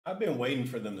I've been waiting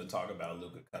for them to talk about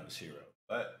Luca Kaneshiro,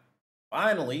 but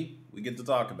finally we get to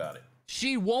talk about it.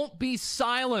 She won't be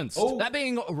silenced. Oh. That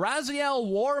being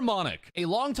Raziel Warmonic, a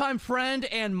longtime friend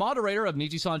and moderator of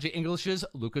Nijisanji English's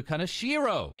Luca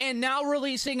Kaneshiro, and now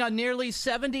releasing a nearly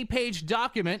 70-page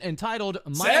document entitled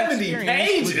My 70 Experience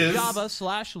pages? with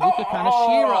Java/Luca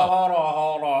Kaneshiro.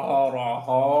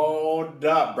 Hold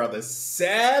up, brother.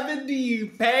 70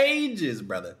 pages,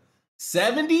 brother.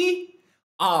 70?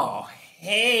 Oh,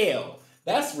 hell.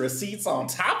 That's receipts on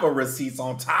top of receipts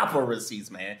on top of receipts,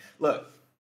 man. Look.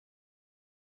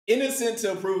 Innocent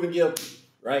till proven guilty,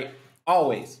 right?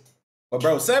 Always. But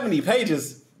bro, 70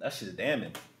 pages, that shit's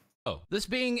damning. This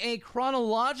being a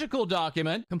chronological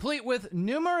document, complete with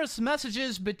numerous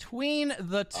messages between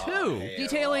the two,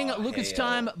 detailing Luca's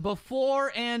time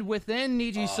before and within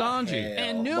Nijisanji,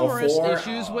 and numerous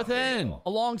issues within,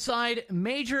 alongside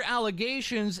major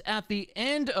allegations at the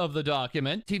end of the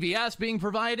document, TVS being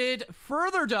provided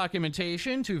further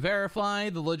documentation to verify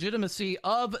the legitimacy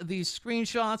of these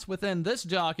screenshots within this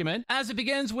document, as it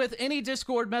begins with any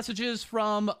Discord messages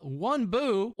from one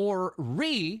boo, or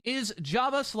Re, is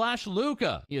Java/Luca.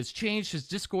 He has changed his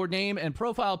Discord name and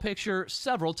profile picture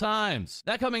several times.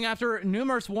 That coming after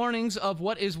numerous warnings of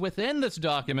what is within this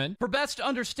document. For best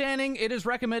understanding, it is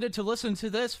recommended to listen to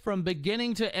this from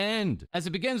beginning to end, as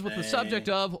it begins with the subject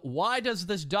of why does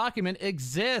this document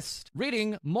exist?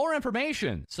 Reading more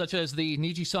information, such as the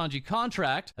Nijisanji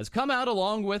contract, has come out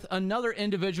along with another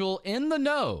individual in the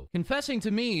know, confessing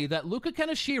to me that Luca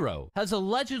Kaneshiro has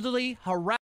allegedly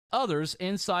harassed others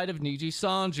inside of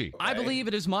Nijisanji. I believe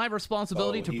it is my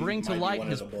responsibility to bring to light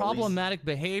his problematic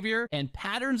behavior and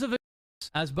patterns of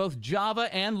as both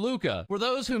Java and Luca, for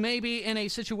those who may be in a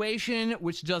situation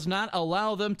which does not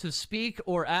allow them to speak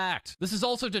or act. This is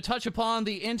also to touch upon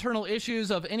the internal issues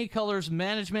of any color's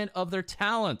management of their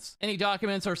talents. Any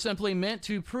documents are simply meant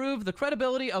to prove the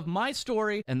credibility of my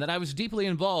story and that I was deeply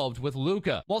involved with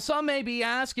Luca. While some may be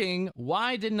asking,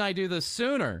 why didn't I do this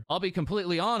sooner? I'll be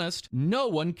completely honest, no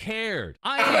one cared.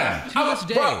 I am, to this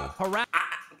day, harassed.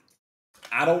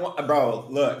 I don't want, bro,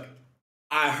 look.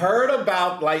 I heard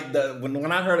about like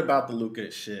when I heard about the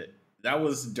Luca shit. That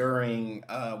was during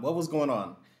what was going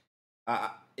on.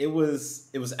 It was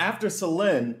after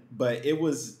Selene, but it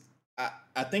was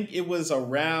I think it was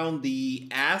around the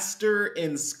Aster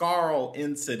and Scarl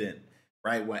incident,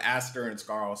 right? When Aster and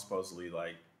Scarl supposedly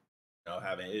like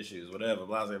having issues, whatever,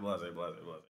 blah blah blah blah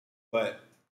blah. But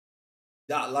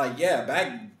like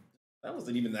back that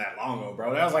wasn't even that long ago,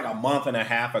 bro. That was like a month and a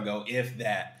half ago, if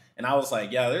that. And I was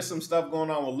like, yeah, there's some stuff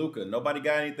going on with Luca. Nobody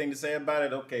got anything to say about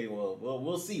it? Okay, well,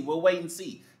 we'll see. We'll wait and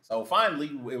see. So finally,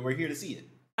 we're here to see it.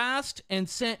 Asked and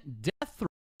sent death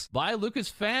threats by Luca's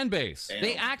fan base. Damn.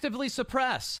 They actively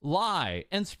suppress, lie,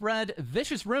 and spread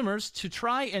vicious rumors to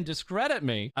try and discredit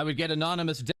me. I would get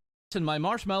anonymous death in my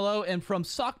Marshmallow and from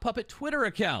Sock Puppet Twitter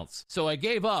accounts, so I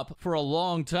gave up for a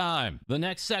long time. The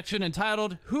next section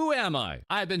entitled, Who Am I?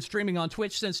 I have been streaming on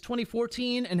Twitch since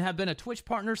 2014 and have been a Twitch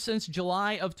partner since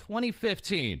July of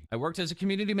 2015. I worked as a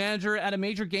community manager at a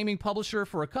major gaming publisher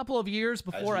for a couple of years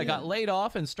before I got laid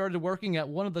off and started working at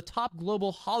one of the top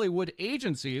global Hollywood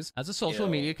agencies as a social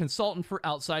media consultant for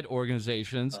outside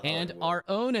organizations and our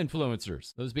own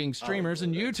influencers, those being streamers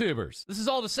and YouTubers. This is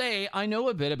all to say I know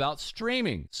a bit about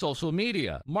streaming, social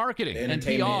media, marketing, and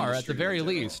PR at the very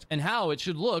least, and how it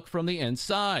should look from the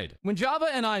inside. When Java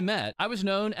and I met, I was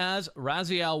known as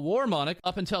Raziel Warmonic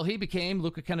up until he became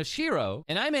Luca Kaneshiro,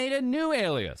 and I made a new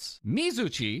alias,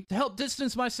 Mizuchi, to help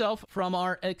distance myself from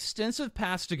our extensive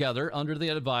past together under the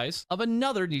advice of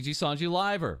another Nijisanji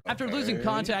liver. After losing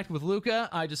contact with Luca,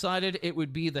 I decided it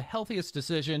would be the healthiest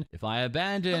decision if I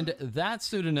abandoned that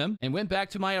pseudonym and went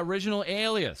back to my original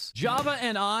alias. Java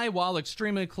and I, while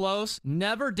extremely close,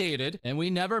 never dated, and we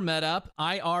never met up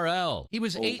IRL. He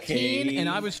was 18 and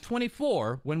I was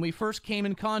 24 when we first came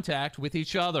in contact with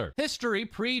each other. History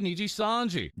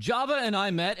pre-Nijisanji. Java and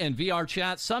I met in VR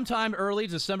chat sometime early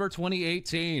December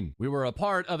 2018. We were a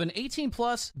part of an 18+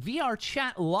 VR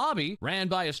chat lobby ran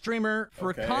by a streamer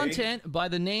for content by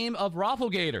the name of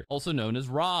Rafflegator, also known as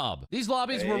Rob. These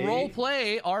lobbies were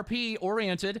role-play, RP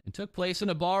oriented, and took place in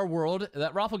a bar world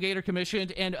that Rafflegator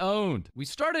commissioned and owned. We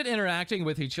started interacting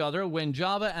with each other when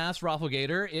Java asked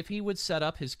Rafflegator if he would set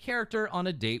up his character on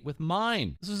a date with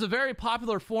mine. This was a very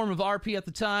popular form of RP at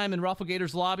the time in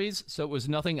Rafflegator's lobbies, so it was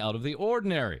nothing out of the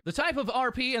ordinary. The type of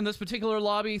RP in this particular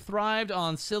lobby thrived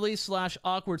on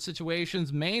silly/awkward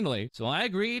situations mainly, so I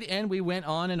agreed and we went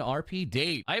on an RP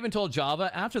date. I even told Java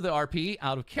after the RP,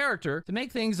 out of character, to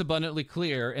make things abundantly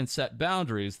clear and set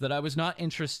boundaries that I was not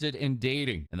interested in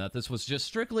dating, and that this was just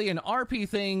strictly an RP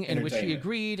thing, in which he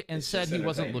agreed and said he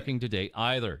wasn't looking to date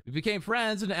either. We became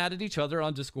friends and added each other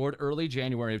on Discord early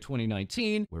January of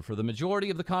 2019, where for the majority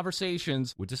of the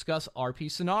conversations would discuss RP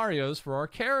scenarios for our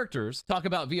characters, talk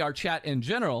about VR chat in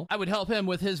general. I would help him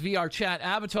with his VR chat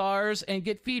avatars and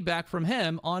get feedback from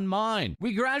him on mine.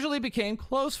 We gradually became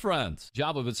close friends.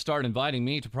 Java would start inviting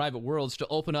me to private worlds to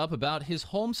open up about his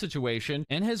home situation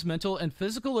and his mental and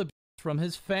physical abuse from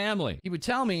his family. He would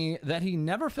tell me that he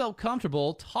never felt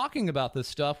comfortable talking about this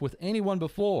stuff with anyone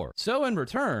before. So in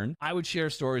return, I would share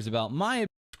stories about my abuse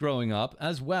growing up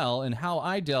as well and how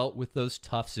I dealt with those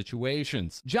tough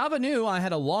situations. Java knew I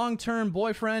had a long-term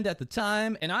boyfriend at the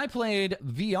time, and I played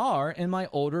VR in my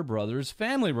older brother's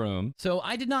family room, so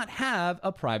I did not have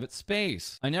a private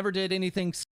space. I never did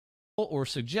anything or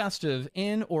suggestive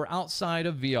in or outside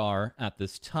of VR at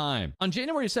this time. On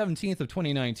January 17th of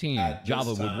 2019,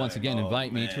 Java would once again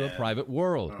invite me to a private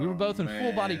world. We were both in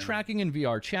full body tracking in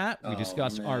VR chat. We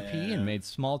discussed RP and made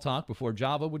small talk before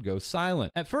Java would go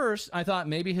silent. At first, I thought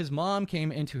maybe his mom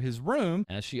came into his room,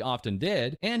 as she often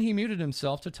did, and he muted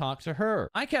himself to talk to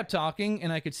her. I kept talking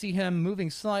and I could see him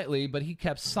moving slightly, but he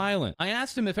kept silent. I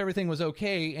asked him if everything was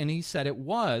okay and he said it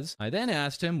was. I then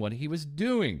asked him what he was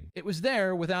doing. It was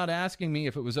there without asking me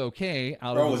if it was okay,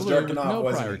 out of the blue, with no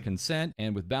prior consent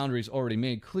and with boundaries already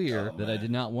made clear that I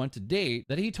did not want to date,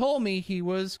 that he told me he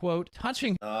was, quote,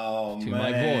 touching to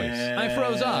my voice. I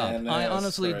froze up. I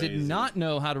honestly did not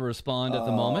know how to respond at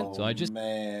the moment, so I just...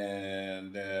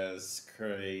 Man, that's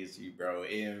crazy, bro.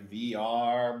 In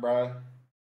VR, bro.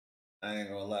 I ain't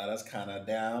gonna lie, that's kind of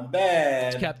down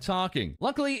bad. Kept talking.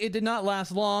 Luckily, it did not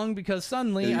last long because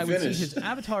suddenly I would see his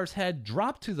avatar's head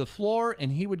drop to the floor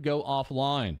and he would go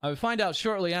offline. I would find out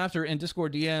shortly after in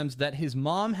Discord DMs that his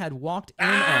mom had walked in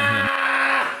on him.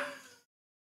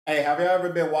 Hey, have you ever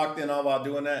been walked in on while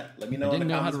doing that? Let me know. I didn't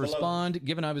know how to respond,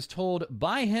 given I was told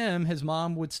by him his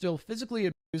mom would still physically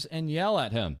abuse and yell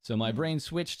at him. So my brain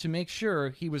switched to make sure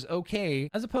he was okay,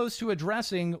 as opposed to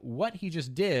addressing what he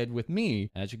just did with me,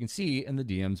 as you can see in the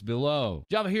DMs below.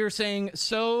 Java here saying,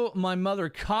 so my mother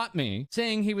caught me,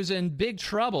 saying he was in big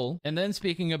trouble, and then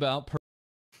speaking about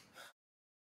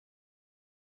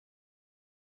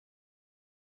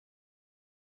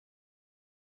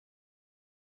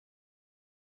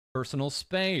personal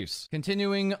space.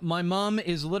 Continuing, my mom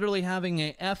is literally having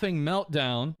a effing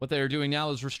meltdown. What they are doing now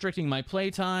is restricting my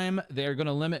playtime. They're going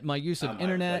to limit my use of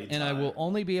internet, and I will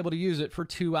only be able to use it for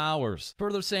 2 hours.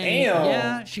 Further saying,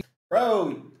 yeah, she...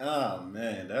 Bro, oh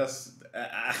man, that's...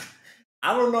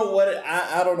 I don't know what...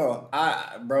 I don't know.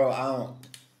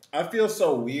 I feel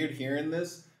so weird hearing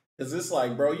this, because it's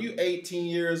like, bro, you 18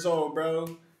 years old,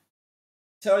 bro.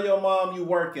 Tell your mom you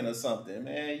working or something,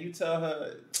 man. You tell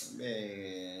her,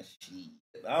 man,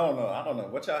 I don't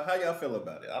know. How y'all feel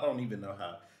about it? I don't even know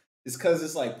how. It's because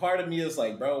it's like, part of me is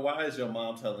like, bro, why is your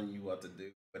mom telling you what to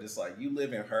do? But it's like, you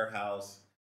live in her house.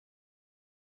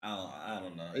 I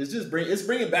don't know. It's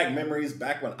bringing back memories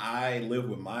back when I lived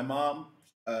with my mom.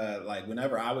 Like,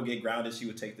 whenever I would get grounded, she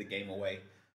would take the game away.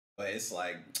 But it's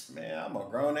like, man, I'm a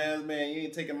grown ass man. You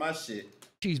ain't taking my shit.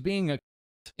 She's being a...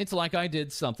 It's like I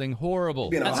did something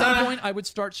horrible. At some point, I would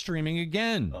start streaming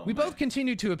again. We both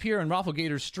continued to appear in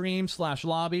Rafflegator's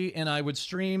stream/lobby, and I would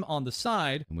stream on the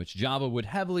side, in which Java would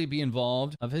heavily be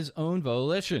involved of his own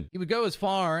volition. He would go as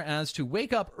far as to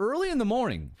wake up early in the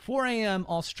morning, 4 a.m.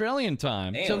 Australian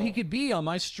time, so he could be on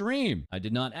my stream. I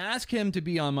did not ask him to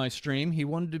be on my stream. He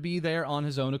wanted to be there on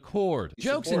his own accord.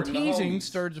 Jokes and teasing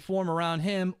started to form around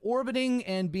him, orbiting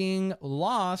and being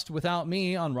lost without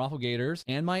me on Rafflegator's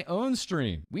and my own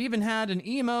stream. We even had an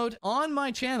emote on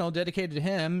my channel dedicated to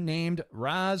him named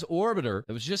Raz Orbiter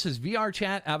that was just his VR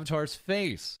chat avatar's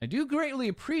face. I do greatly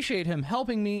appreciate him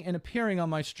helping me and appearing on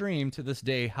my stream to this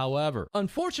day, however.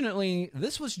 Unfortunately,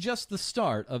 this was just the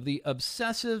start of the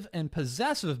obsessive and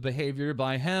possessive behavior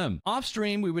by him. Off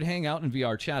stream, we would hang out in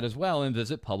VR chat as well and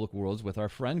visit public worlds with our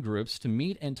friend groups to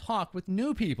meet and talk with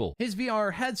new people. His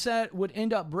VR headset would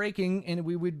end up breaking and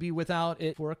we would be without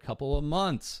it for a couple of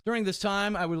months. During this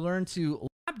time, I would learn to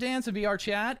lap dance in VR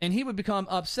chat, and he would become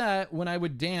upset when I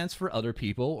would dance for other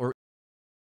people or...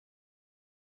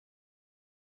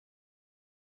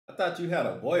 I thought you had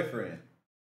a boyfriend.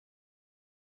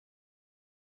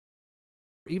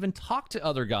 even talk to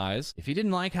other guys if he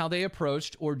didn't like how they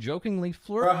approached or jokingly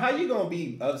flirted. Bro, how you gonna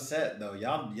be upset though?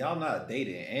 Y'all not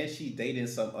dating, and she dating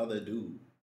some other dude.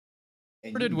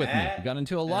 With me. We got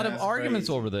into a lot of arguments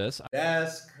over this.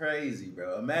 That's crazy,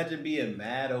 bro. Imagine being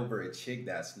mad over a chick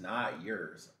that's not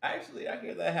yours. Actually, I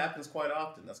hear that happens quite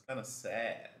often. That's kind of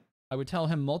sad. I would tell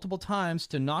him multiple times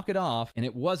to knock it off, and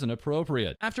it wasn't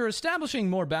appropriate. After establishing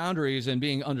more boundaries and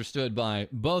being understood by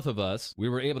both of us, we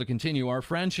were able to continue our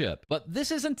friendship. But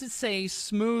this isn't to say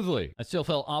smoothly. I still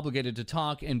felt obligated to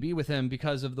talk and be with him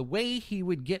because of the way he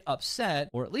would get upset,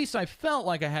 or at least I felt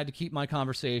like I had to keep my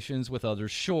conversations with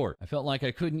others short. I felt like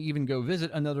I couldn't even go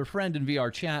visit another friend in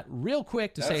VR chat real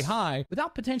quick to say hi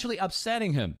without potentially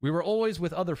upsetting him. We were always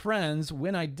with other friends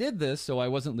when I did this, so I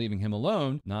wasn't leaving him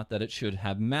alone. Not that it should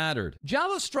have mattered.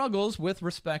 Java struggles with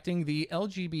respecting the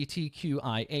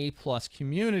LGBTQIA+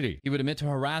 community. He would admit to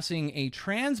harassing a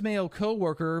trans male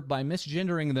coworker by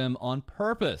misgendering them on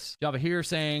purpose. Java here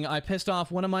saying, I pissed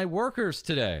off one of my workers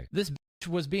today. This bitch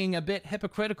was being a bit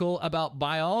hypocritical about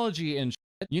biology and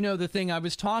shit. You know the thing I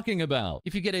was talking about.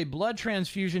 If you get a blood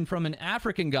transfusion from an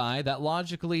African guy, that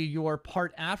logically you're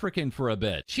part African for a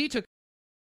bit. She took...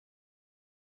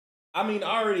 I mean,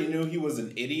 I already knew he was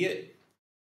an idiot.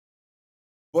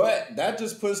 But that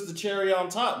just puts the cherry on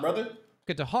top, brother.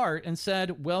 It to heart and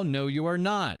said, well, no, you are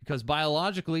not, because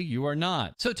biologically you are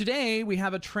not. So today we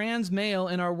have a trans male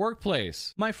in our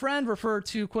workplace. My friend referred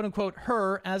to quote unquote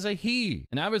her as a he.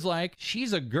 And I was like,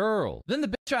 she's a girl. Then the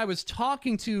bitch I was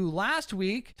talking to last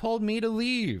week told me to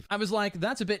leave. I was like,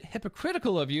 that's a bit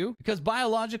hypocritical of you because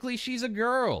biologically she's a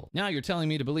girl. Now you're telling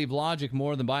me to believe logic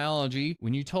more than biology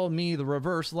when you told me the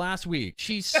reverse last week.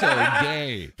 She's so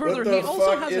gay. Further, he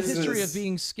also has a history of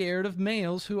being scared of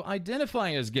males who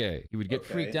identify as gay. He would get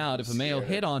freaked out if a male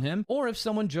hit on him or if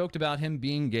someone joked about him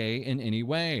being gay in any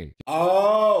way.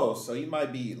 Oh, so he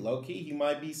might be low-key, he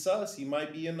might be sus, he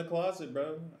might be in the closet,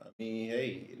 bro. I mean,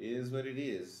 hey, it is what it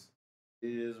is. It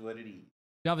is what it is.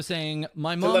 Java saying,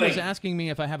 my mom was asking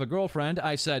me if I have a girlfriend.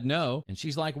 I said no. And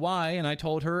she's like, why? And I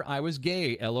told her I was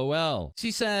gay, LOL. She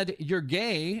said, you're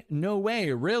gay? No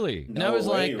way, really? And I was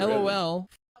like, LOL,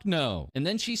 fuck no. And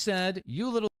then she said, you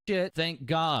little shit, thank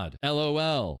God,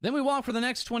 LOL. Then we walk for the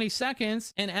next 20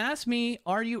 seconds and ask me,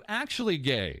 are you actually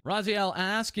gay? Raziel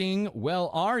asking, well,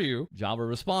 are you? Java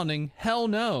responding, hell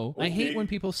no. Okay. I hate when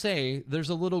people say there's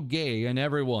a little gay in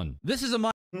everyone. This is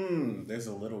a there's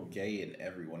a little gay in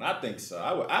everyone. I think so.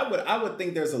 I would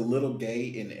think there's a little gay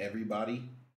in everybody.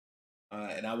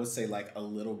 And I would say like a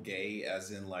little gay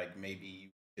as in like maybe you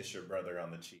kiss your brother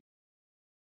on the cheek.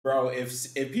 Bro,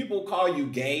 if people call you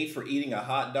gay for eating a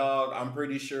hot dog, I'm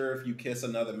pretty sure if you kiss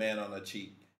another man on the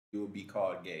cheek, you will be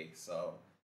called gay. So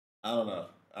I don't know.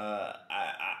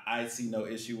 I see no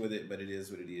issue with it, but it is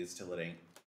what it is till it ain't.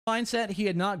 Mindset he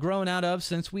had not grown out of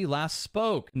since we last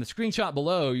spoke. In the screenshot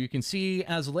below, you can see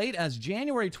as late as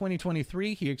January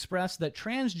 2023, he expressed that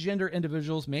transgender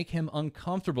individuals make him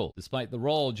uncomfortable, despite the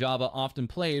role Java often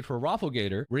played for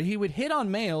Rafflegator, where he would hit on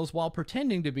males while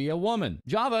pretending to be a woman.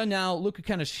 Java, now Luca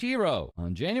Kaneshiro,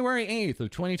 on January 8th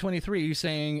of 2023,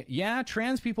 saying, yeah,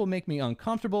 trans people make me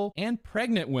uncomfortable, and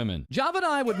pregnant women. Java and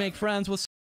I would make friends with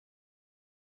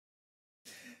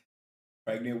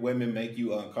pregnant women make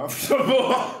you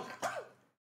uncomfortable.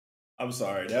 I'm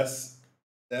sorry, that's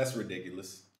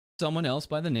ridiculous. Someone else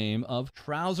by the name of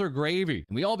Trouser Gravy,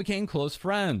 and we all became close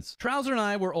friends. Trouser and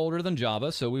I were older than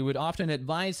Java, so we would often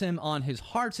advise him on his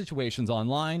hard situations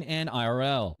online and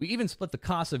IRL. We even split the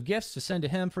cost of gifts to send to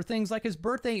him for things like his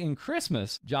birthday and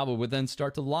Christmas. Java would then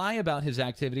start to lie about his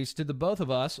activities to the both of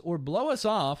us or blow us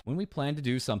off when we planned to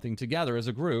do something together as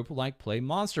a group, like play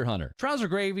Monster Hunter. Trouser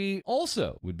Gravy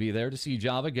also would be there to see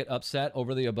Java get upset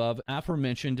over the above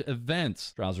aforementioned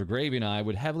events. Trouser Gravy and I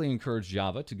would heavily encourage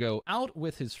Java to go out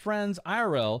with his friends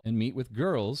IRL and meet with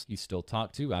girls he still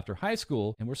talked to after high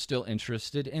school and were still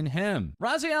interested in him.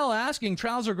 Raziel asking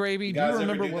Trouser Gravy, do you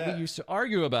remember what we used to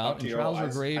argue about? And Trouser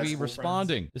Gravy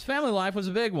responding, his family life was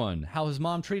a big one. How his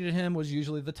mom treated him was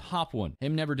usually the top one.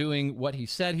 Him never doing what he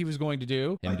said he was going to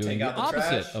do, him doing the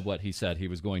opposite of what he said he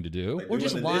was going to do, or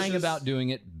just lying about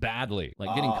doing it badly,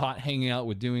 like getting caught hanging out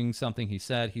with doing something he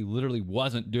said he literally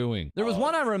wasn't doing. There was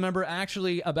one I remember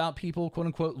actually about people quote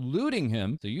unquote looting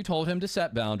him, so you told him to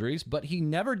set boundaries boundaries, but he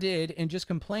never did and just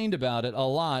complained about it a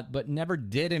lot, but never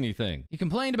did anything. He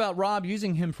complained about Rob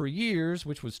using him for years,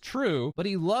 which was true, but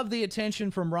he loved the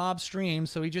attention from Rob's stream,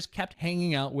 so he just kept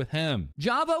hanging out with him.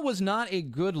 Java was not a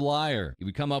good liar. He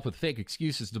would come up with fake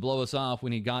excuses to blow us off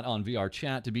when he got on VR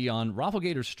chat to be on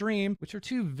Rafflegator's stream, which are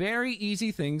two very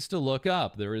easy things to look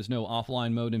up. There is no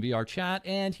offline mode in VR chat,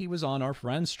 and he was on our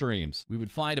friends' streams. We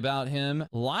would fight about him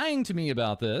lying to me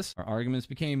about this. Our arguments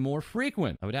became more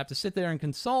frequent. I would have to sit there and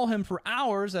console him for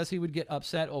hours as he would get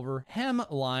upset over him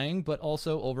lying, but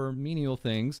also over menial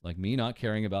things like me not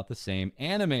caring about the same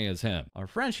anime as him. Our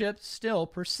friendship still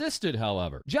persisted,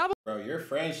 however. Java— Bro, your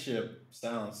friendship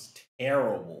sounds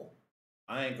terrible.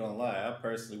 I ain't gonna lie. I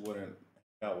personally wouldn't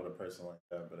hang out with a person like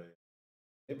that, but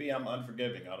maybe I'm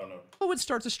unforgiving. I don't know. would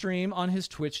start to stream on his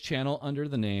Twitch channel under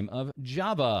the name of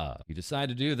Java. He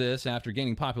decided to do this after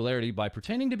gaining popularity by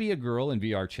pretending to be a girl in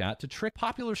VR chat to trick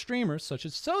popular streamers such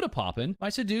as Soda Poppin' by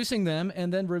seducing them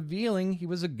and then revealing he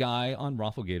was a guy on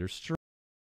Rafflegator's stream.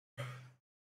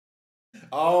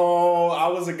 Oh, I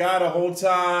was a guy the whole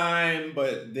time,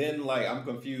 but then like I'm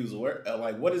confused. Where,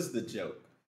 like, what is the joke?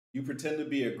 You pretend to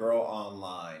be a girl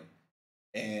online,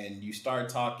 and you start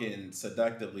talking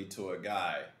seductively to a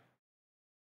guy.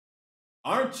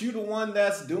 Aren't you the one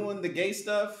that's doing the gay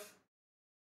stuff?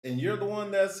 And you're the one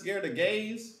that's scared of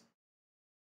gays?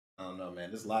 I don't know,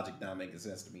 man. This logic not making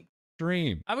sense to me.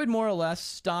 I would more or less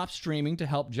stop streaming to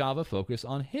help Java focus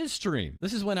on his stream.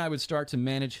 This is when I would start to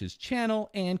manage his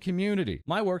channel and community.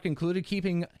 My work included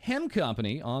keeping him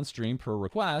company on stream per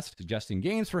request, suggesting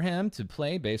games for him to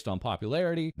play based on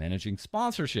popularity, managing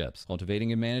sponsorships,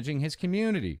 cultivating and managing his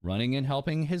community, running and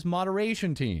helping his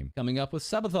moderation team, coming up with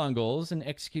subathon goals and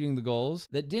executing the goals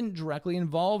that didn't directly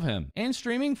involve him, and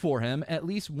streaming for him at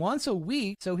least once a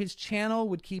week so his channel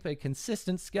would keep a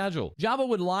consistent schedule. Java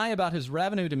would lie about his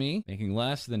revenue to me, making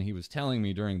less than he was telling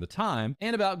me during the time,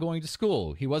 and about going to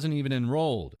school. He wasn't even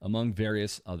enrolled, among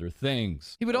various other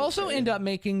things. He would also end up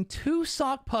making 2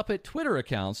 sock puppet Twitter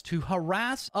accounts to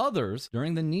harass others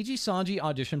during the Niji Sanji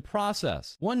audition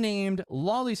process. One named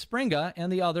Lolly Springa and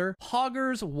the other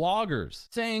Poggers Woggers,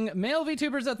 saying male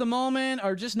VTubers at the moment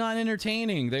are just not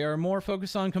entertaining. They are more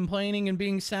focused on complaining and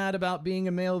being sad about being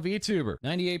a male VTuber.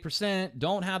 98%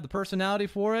 don't have the personality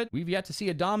for it. We've yet to see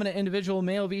a dominant individual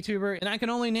male VTuber, and I can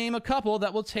only name a couple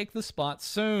that will take the spot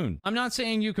soon. I'm not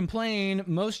saying you complain,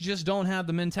 most just don't have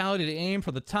the mentality to aim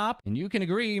for the top, and you can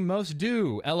agree most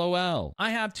do, LOL. I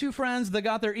have 2 friends that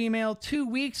got their email 2.5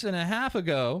 weeks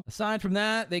ago. Aside from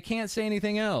that, they can't say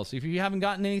anything else. If you haven't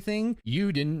gotten anything,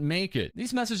 you didn't make it.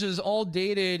 These messages all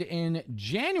dated in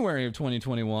January of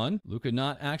 2021, Luca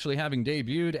not actually having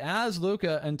debuted as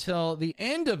Luca until the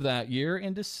end of that year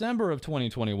in December of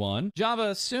 2021.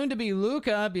 Java, soon to be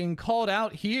Luca, being called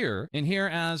out here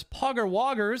as Pogger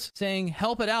Woggers, saying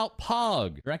help it out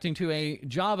Pog, directing to a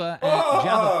Java at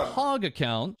Java Pog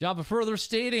account. Java further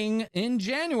stating in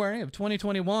January of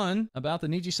 2021 about the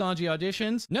Niji Sanji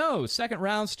auditions, no, second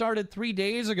round started 3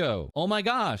 days ago. Oh my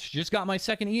gosh, just got my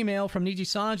second email from Niji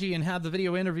Sanji and have the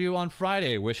video interview on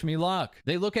Friday. Wish me luck.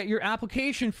 They look at your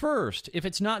application first. If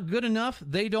it's not good enough,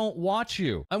 they don't watch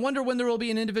you. I wonder when there will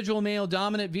be an individual male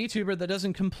dominant VTuber that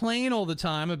doesn't complain all the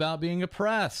time about being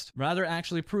oppressed, rather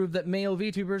actually prove that male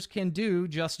VTubers can do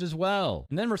just as well.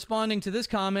 And then responding to this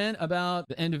comment about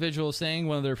the individual saying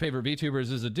one of their favorite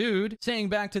VTubers is a dude, saying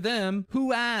back to them,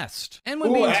 who asked? And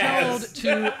when being told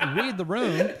to read the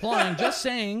room, implying just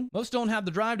saying, most don't have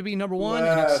the drive to be number one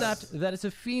and accept that it's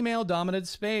a female-dominated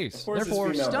space.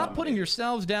 Therefore, stop putting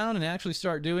yourselves down and actually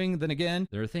start doing. Then again,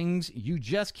 there are things you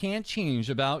just can't change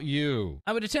about you.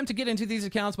 I would attempt to get into these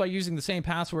accounts by using the same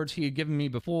passwords he had given me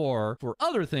before for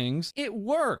other things. It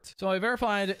worked. So I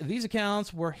verified these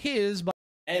accounts were his.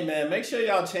 Hey man, make sure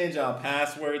y'all change y'all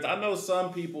passwords. I know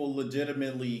some people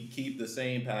legitimately keep the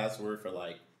same password for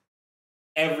like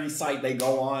every site they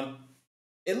go on.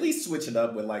 At least switch it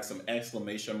up with like some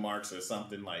exclamation marks or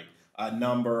something, like a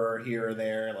number here or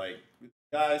there. Like,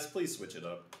 guys, please switch it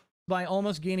up. By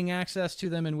almost gaining access to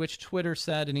them, in which Twitter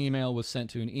said an email was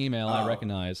sent to an email I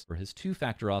recognized for his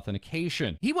 2-factor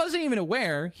authentication. He wasn't even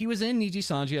aware he was in Niji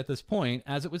Sanji at this point,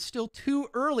 as it was still too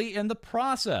early in the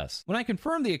process. When I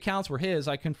confirmed the accounts were his,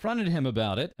 I confronted him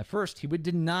about it. At first, he would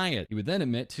deny it. He would then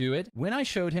admit to it when I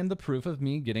showed him the proof of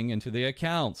me getting into the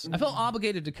accounts. I felt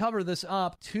obligated to cover this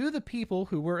up to the people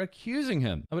who were accusing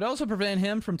him. I would also prevent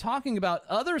him from talking about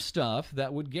other stuff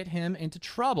that would get him into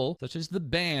trouble, such as the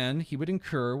ban he would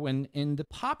incur when in the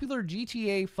popular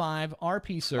GTA 5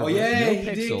 RP server, he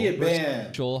did get banned.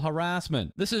 Sexual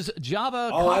harassment. This is Java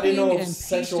I didn't copying know and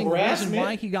pasting the reason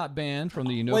why he got banned from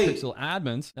the NoPixel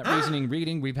admins. That reasoning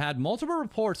reading, we've had multiple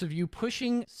reports of you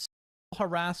pushing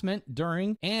harassment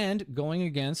during and going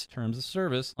against terms of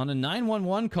service on a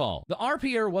 911 call. The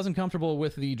RPer wasn't comfortable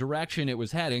with the direction it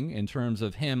was heading in terms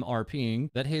of him RPing,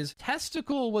 that his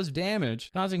testicle was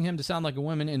damaged, causing him to sound like a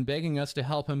woman and begging us to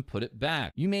help him put it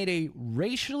back. You made a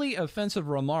racially offensive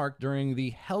remark during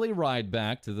the heli ride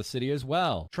back to the city as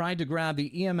well. Tried to grab the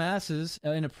EMSs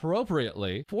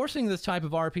inappropriately, forcing this type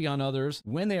of RP on others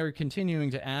when they are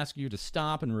continuing to ask you to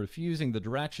stop and refusing the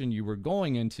direction you were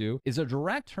going into is a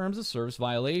direct terms of service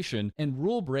violation and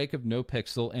rule break of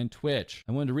NoPixel and Twitch.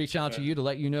 I wanted to reach out to you to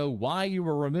let you know why you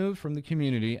were removed from the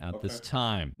community at this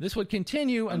time. This would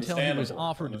continue until he was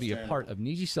offered to be a part of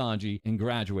Nijisanji and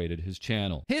graduated his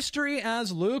channel. History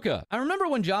as Luca. I remember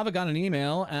when Java got an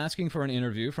email asking for an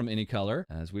interview from Any Color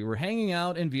as we were hanging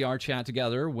out in VR chat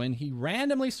together when he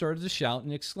randomly started to shout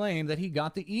and exclaim that he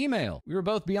got the email. We were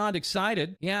both beyond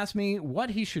excited. He asked me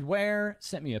what he should wear,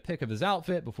 sent me a pic of his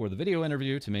outfit before the video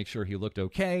interview to make sure he looked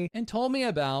okay, and told me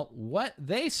about what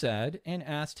they said and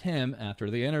asked him after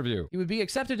the interview. He would be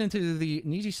accepted into the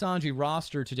Nijisanji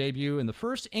roster to debut in the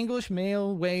first English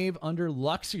male wave under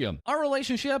Luxium. Our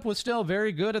relationship was still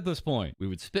very good at this point. We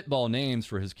would spitball names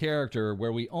for his character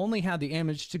where we only had the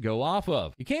image to go off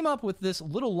of. He came up with this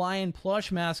little lion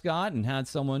plush mascot and had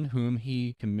someone whom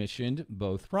he commissioned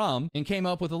both from, and came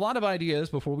up with a lot of ideas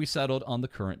before we settled on the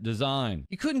current design.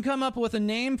 He couldn't come up with a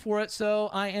name for it, so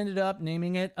I ended up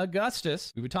naming it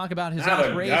Augustus. We would talk about his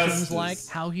aspirations, like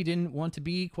how he didn't want to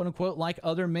be quote-unquote like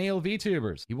other male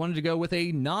VTubers. He wanted to go with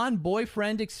a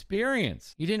non-boyfriend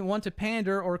experience. He didn't want to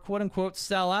pander or quote-unquote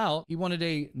sell out. He wanted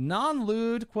a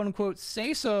non-lewd quote-unquote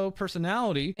say-so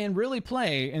personality and really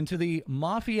play into the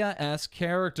mafia-esque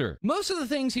character. Most of the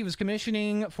things he was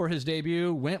commissioning for his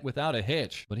debut went without a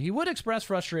hitch, but he would express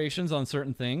frustrations on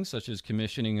certain things, such as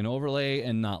commissioning an overlay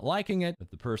and not liking it,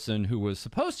 that the person who was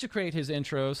supposed to create his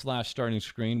intro / starting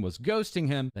screen was ghosting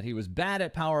him, that he was bad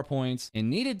at PowerPoints and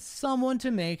needed someone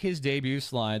to make his debut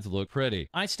slides look pretty.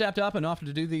 I stepped up and offered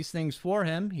to do these things for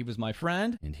him. He was my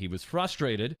friend and he was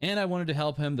frustrated, and I wanted to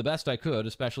help him the best I could,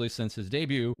 especially since his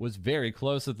debut was very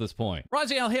close at this point.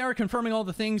 Raziel here confirming all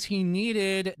the things he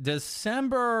needed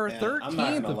December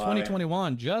 13th of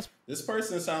 2021. This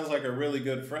person sounds like a really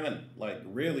good friend. Like a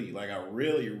really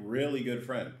good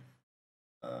friend.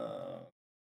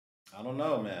 I don't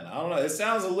know, man. I don't know. It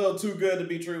sounds a little too good to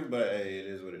be true, but hey, it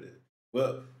is what it is.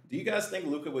 Well, do you guys think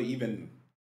Luca would even...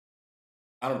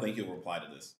 I don't think he'll reply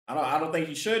to this. I don't think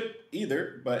he should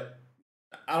either, but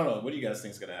I don't know. What do you guys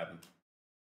think is going to happen?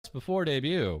 Before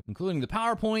debut, including the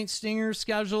PowerPoint, stingers,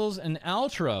 schedules, and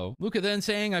outro. Luca then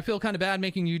saying, I feel kind of bad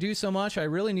making you do so much. I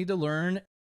really need to learn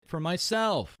for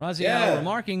myself. Raziel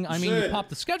remarking, I mean, you popped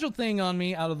the scheduled thing on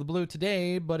me out of the blue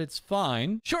today, but it's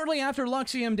fine. Shortly after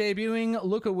Luxium debuting,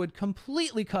 Luca would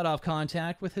completely cut off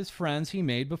contact with his friends he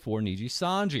made before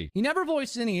Nijisanji. He never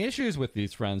voiced any issues with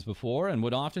these friends before and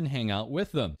would often hang out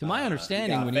with them. To my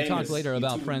understanding, when he talked later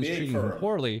about friends treating him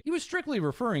poorly, he was strictly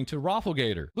referring to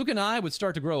Rafflegator. Luca and I would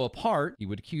start to grow apart. He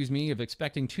would accuse me of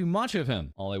expecting too much of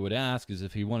him. All I would ask is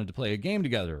if he wanted to play a game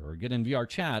together or get in VR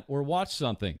chat or watch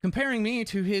something, comparing me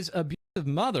to his abusive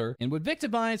mother, and would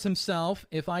victimize himself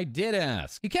if I did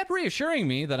ask. He kept reassuring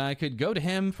me that I could go to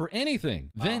him for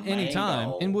anything, vent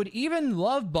anytime, and would even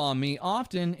love bomb me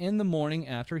often in the morning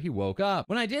after he woke up.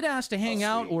 When I did ask to hang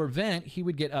out or vent, he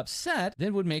would get upset,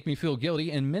 then would make me feel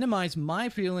guilty and minimize my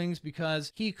feelings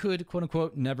because he could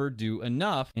quote-unquote never do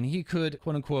enough, and he could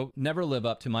quote-unquote never live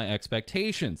up to my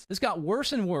expectations. This got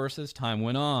worse and worse as time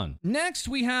went on. Next,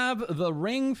 we have the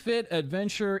Ring Fit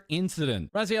Adventure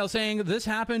incident. Raziel saying this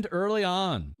happened early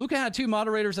on. Luca had 2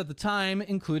 moderators at the time,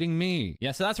 including me.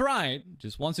 Yes, that's right.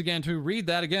 Just once again to read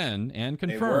that again and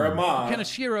confirm.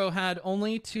 Kaneshiro had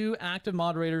only 2 active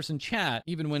moderators in chat,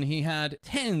 even when he had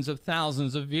tens of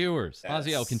thousands of viewers.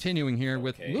 Raziel continuing here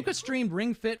with Luca streamed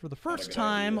Ring Fit for the first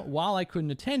time while I couldn't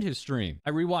attend his stream.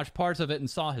 I rewatched parts of it and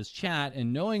saw his chat,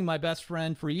 and knowing my best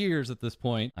friend for years at this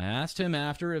point, I asked him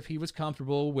after if he was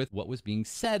comfortable with what was being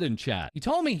said in chat. He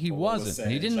told me he wasn't,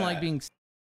 and he didn't like being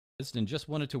and just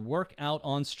wanted to work out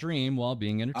on stream while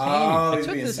being entertaining. I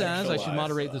took this as I should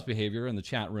moderate this behavior in the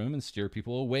chat room and steer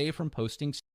people away from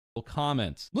posting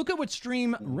comments. Luca would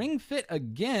stream Ring Fit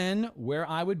again, where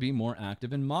I would be more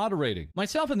active in moderating.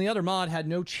 Myself and the other mod had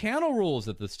no channel rules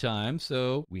at this time,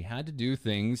 so we had to do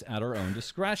things at our own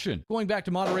discretion. Going back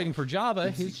to moderating for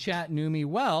Java, his chat knew me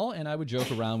well, and I would joke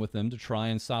around with them to try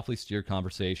and softly steer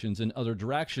conversations in other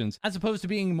directions, as opposed to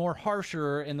being more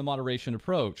harsher in the moderation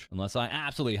approach, unless I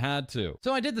absolutely had to.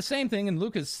 So I did the same thing in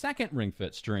Luca's second Ring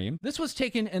Fit stream. This was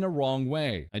taken in a wrong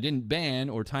way. I didn't ban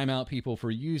or time out people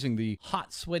for using the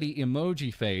hot, sweaty sweaty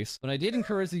emoji face, but I did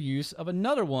encourage the use of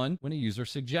another one when a user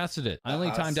suggested it. I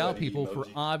only timed out people for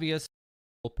obvious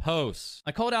posts.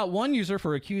 I called out one user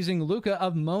for accusing Luca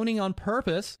of moaning on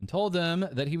purpose and told them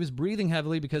that he was breathing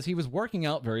heavily because he was working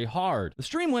out very hard. The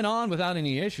stream went on without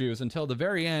any issues until the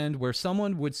very end, where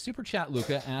someone would super chat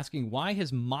Luca asking why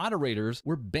his moderators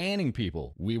were banning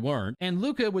people. We weren't. And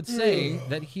Luca would say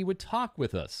that he would talk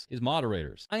with us, his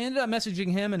moderators. I ended up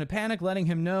messaging him in a panic, letting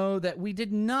him know that we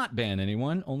did not ban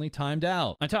anyone, only timed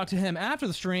out. I talked to him after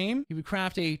the stream. He would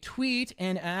craft a tweet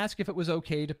and ask if it was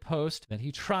okay to post that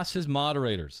he trusts his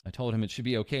moderators. I told him it should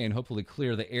be okay and hopefully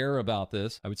clear the air about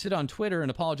this. I would sit on Twitter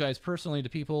and apologize personally to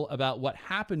people about what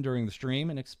happened during the stream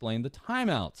and explain the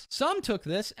timeouts. Some took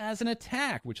this as an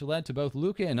attack, which led to both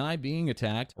Luca and I being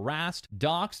attacked, harassed,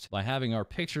 doxxed by having our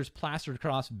pictures plastered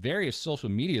across various social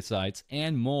media sites,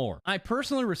 and more. I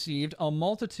personally received a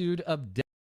multitude of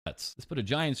deaths. This put a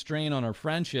giant strain on our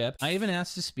friendship. I even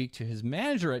asked to speak to his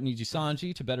manager at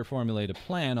Nijisanji to better formulate a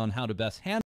plan on how to best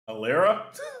handle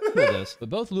this, but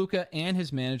both Luca and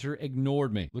his manager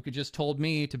ignored me. Luca just told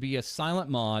me to be a silent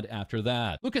mod after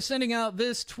that. Luca sending out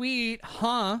this tweet,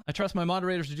 I trust my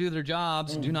moderators to do their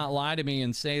jobs. Do not lie to me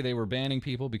and say they were banning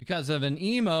people because of an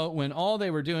emote when all they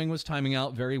were doing was timing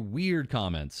out very weird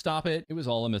comments. Stop it. It was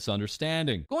all a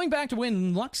misunderstanding. Going back to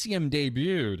when Luxium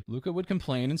debuted, Luca would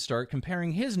complain and start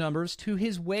comparing his numbers to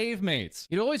his wave mates.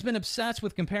 He'd always been obsessed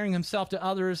with comparing himself to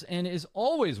others and is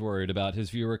always worried about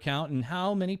his viewer count and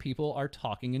how many people are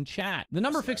talking in chat. The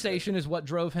number fixation is what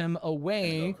drove him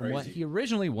away from what he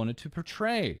originally wanted to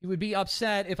portray. He would be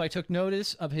upset if I took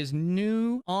notice of his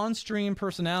new on-stream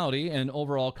personality and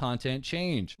overall content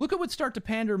change. Luca would start to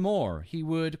pander more. He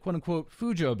would quote-unquote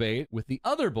Fujo bait with the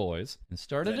other boys and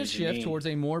started a shift towards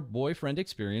a more boyfriend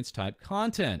experience type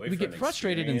content. He would get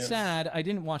frustrated and sad I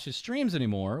didn't watch his streams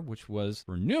anymore, which was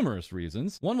for numerous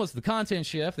reasons. One was the content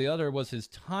shift, the other was his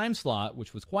time slot,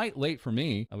 which was quite late for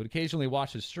me. I would occasionally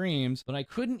watch his streams, but I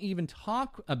couldn't even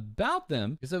talk about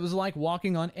them because it was like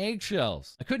walking on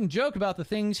eggshells. I couldn't joke about the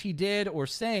things he did or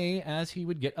say as he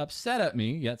would get upset at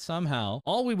me, yet somehow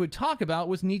all we would talk about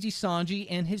was Nijisanji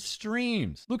and his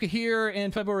streams. Luca here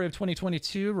in February of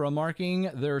 2022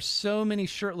 remarking, there are so many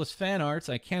shirtless fan arts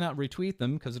I cannot retweet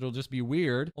them because it'll just be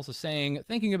weird. Also saying,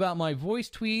 thinking about my voice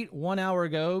tweet 1 hour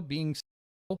ago being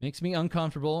makes me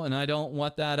uncomfortable and I don't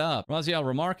want that up. Raziel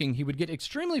remarking he would get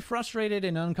extremely frustrated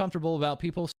and uncomfortable about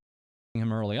people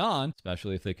him early on,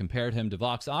 especially if they compared him to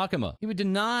Vox Akuma. He would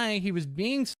deny he was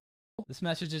being. This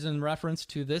message is in reference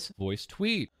to this voice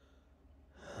tweet.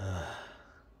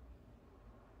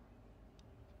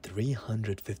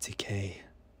 350k.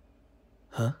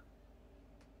 Huh?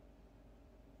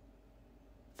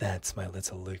 That's my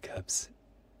little Lucas.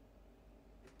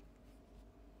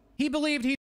 He believed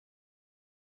he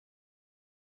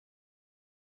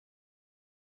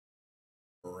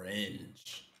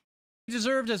cringe. He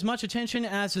deserved as much attention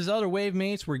as his other wave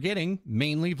mates were getting,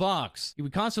 mainly Vox. He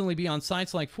would constantly be on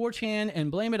sites like 4chan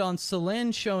and blame it on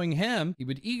Celine showing him. He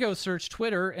would ego search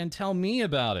Twitter and tell me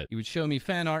about it. He would show me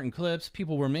fan art and clips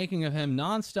people were making of him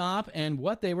nonstop and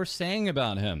what they were saying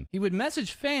about him. He would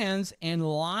message fans and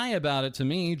lie about it to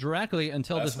me directly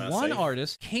until this one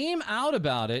artist came out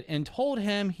about it and told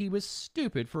him he was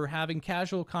stupid for having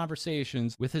casual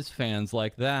conversations with his fans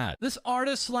like that. This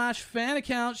artist/fan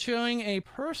account showing a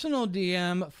personal DM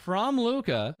from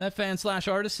Luca, that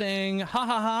fan/artist saying, ha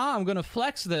ha ha, I'm gonna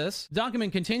flex this.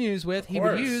 Document continues with, he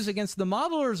would use against the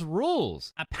modeler's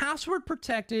rules, a password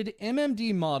protected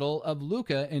MMD model of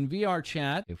Luca in VR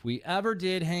chat if we ever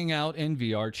did hang out in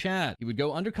VR chat. He would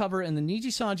go undercover in the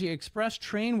Nijisanji Express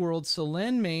train world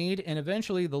Celine made and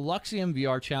eventually the Luxium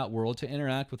VR chat world to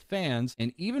interact with fans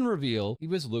and even reveal he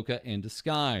was Luca in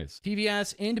disguise.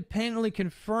 TVS independently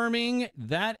confirming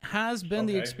that has been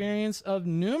the experience of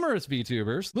numerous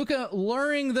VTubers. Luca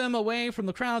luring them away from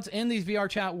the crowds in these VR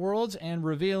chat worlds and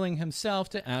revealing himself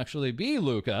to actually be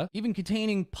Luca, even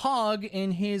containing Pog in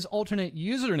his alternate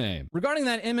username. Regarding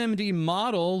that MMD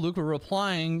model, Luca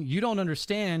replying, you don't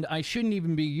understand, I shouldn't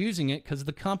even be using it because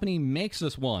the company makes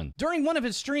us one. During one of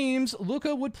his streams,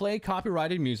 Luca would play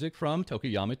copyrighted music from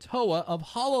Tokuyama Toa of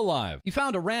Hololive. He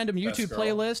found a random YouTube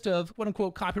playlist of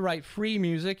quote-unquote copyright-free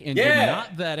music and did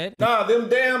not vet it. Nah, them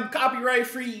damn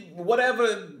copyright-free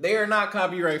whatever, they're not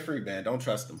copyright-free, man. Don't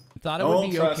trust them. Thought it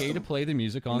would be okay to play the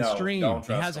music on stream.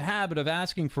 He has a habit of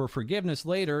asking for forgiveness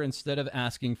later instead of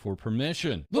asking for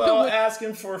permission. Well,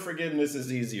 asking for forgiveness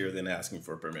is easier than asking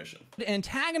for permission.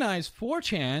 Antagonized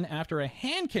 4chan after a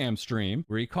handcam stream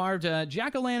where he carved a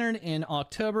jack-o'-lantern in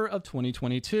October of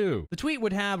 2022. The tweet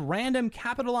would have random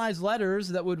capitalized letters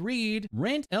that would read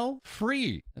rent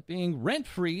free. That being rent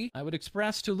free, I would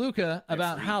express to Luca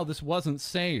about how this wasn't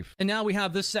safe. And now we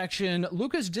have this section,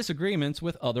 Luca's disagreements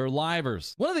with other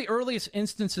livers. One of the earliest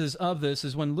instances of this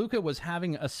is when Luca was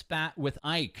having a spat with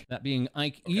Ike. That being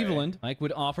Ike Eveland. Ike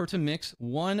would offer to mix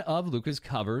one of Luca's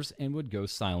covers and would go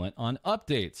silent on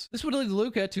updates. This would lead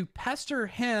Luca to pester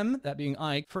him, that being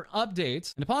Ike, for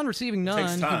updates, and upon receiving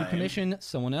none, he would commission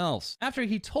someone else. After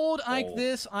he told Ike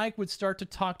this, Ike would start to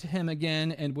talk to him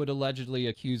again and would allegedly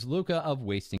accuse Luca of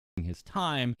wasting his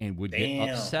time and would get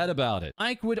upset about it.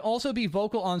 Ike would also be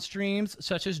vocal on streams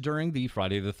such as during the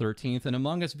Friday the 13th and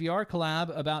Among Us VR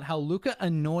collab about how Luca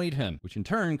annoyed him, which in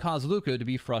turn caused Luca to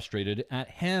be frustrated at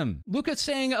him. Luca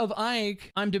saying of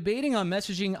Ike, I'm debating on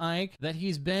messaging Ike that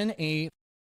he's been a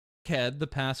head the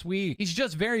past week. He's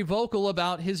just very vocal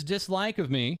about his dislike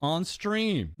of me on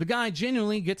stream. The guy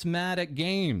genuinely gets mad at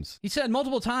games. He said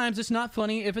multiple times it's not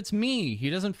funny if it's me.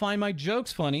 He doesn't find my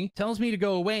jokes funny, tells me to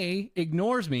go away,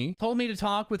 ignores me, told me to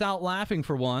talk without laughing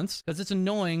for once because it's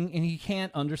annoying and he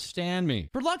can't understand me.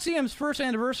 For Luxium's first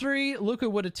anniversary, Luca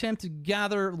would attempt to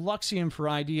gather Luxium for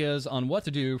ideas on what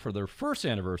to do for their first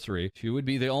anniversary. She would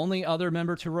be the only other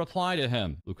member to reply to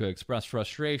him. Luca expressed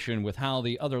frustration with how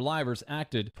the other livers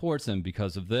acted towards him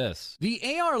because of this. The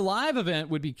AR Live event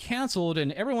would be canceled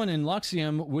and everyone in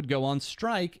Luxium would go on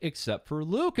strike except for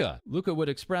Luca. Luca would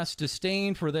express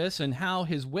disdain for this and how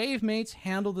his wave mates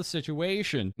handled the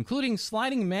situation, including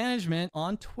sliding management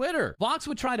on Twitter. Vox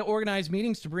would try to organize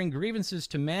meetings to bring grievances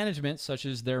to management, such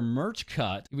as their merch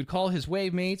cut. He would call his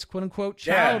wave mates quote-unquote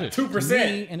childish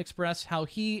 2%. and express how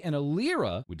he and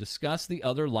Alira would discuss the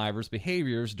other livers'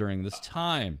 behaviors during this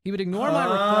time. He would ignore my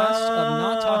request of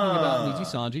not talking about Niji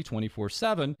Sanji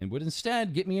 24/7 and would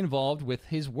instead get me involved with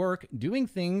his work doing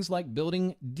things like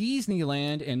building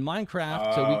Disneyland and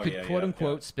Minecraft so we could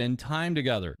quote-unquote spend time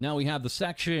together. Now we have the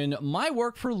section, my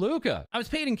work for Luca. I was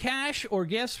paid in cash or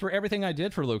gifts for everything I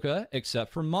did for Luca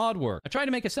except for mod work. I tried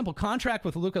to make a simple contract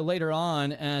with Luca later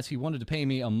on as he wanted to pay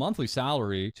me a monthly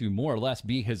salary to more or less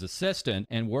be his assistant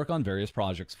and work on various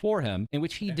projects for him, in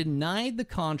which he denied the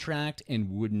contract and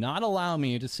would not allow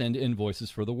me to send invoices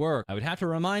for the work. I would have to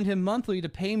remind him monthly to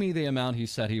pay me the amount he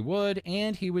said he would,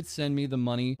 and he would send me the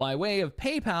money by way of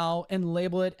PayPal and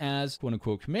label it as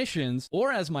quote-unquote commissions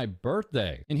or as my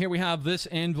birthday. And here we have this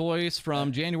invoice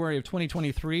from January of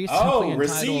 2023, simply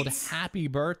entitled Happy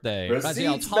Birthday.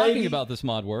 Raziel talking about this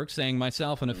mod work, saying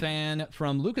myself and a fan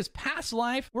from Luca's past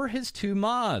life were his two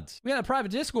mods. We had a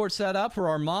private Discord set up for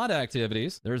our mod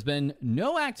activities. There's been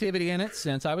no activity in it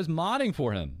since I was modding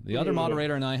for him. The other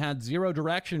moderator and I had zero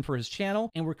direction for his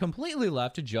channel and were completely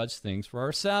left to judge things for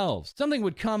ourselves. Something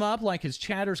would come up like his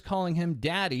chatters calling him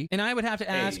daddy, and I would have to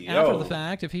ask after the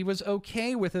fact if he was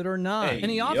okay with it or not. And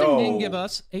he often didn't give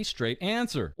us a straight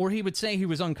answer. Or he would say he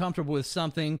was uncomfortable with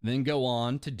something, then go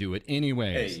on to do it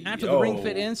anyways. After the Ring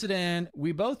Fit incident,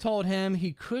 we both told him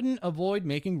he couldn't avoid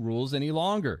making rules any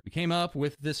longer. We came up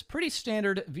with this pretty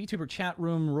standard VTuber chat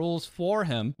room rules for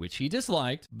him, which he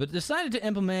disliked, but decided to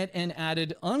implement and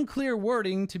added unclear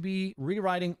wording to be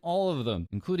rewriting all of them,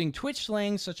 including Twitch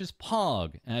slang such as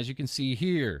POG, as you can see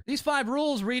here. These 5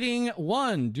 rules reading: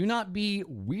 1. Do not be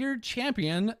weird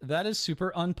champion, that is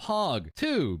super unpog.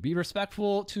 2. Be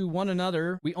respectful to one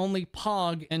another, we only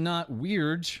pog and not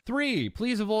weird. 3.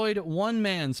 Please avoid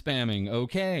one-man spamming,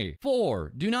 okay.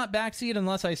 4. Do not backseat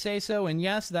unless I say so, and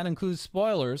yes, that includes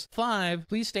spoilers. 5.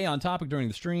 Please stay on topic during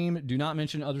the stream, do not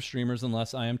mention other streamers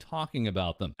unless I am talking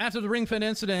about them. After the Ring Fit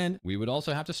incident, we would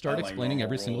also have to start explaining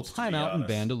every single timeout and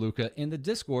ban to Luca in the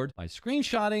Discord by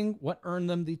screenshotting what earned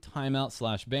them the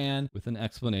timeout/ban with an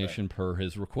explanation per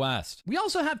his request. We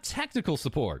also have technical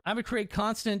support. I would create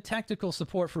constant technical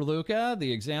support for Luca.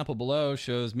 The example below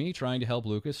shows me trying to help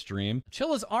Luca stream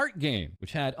Chilla's art game,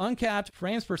 which had uncapped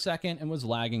frames per second and was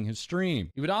lagging his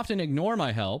stream. He would often ignore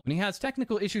my help. When he has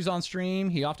technical issues on stream,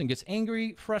 he often gets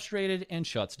angry, frustrated, and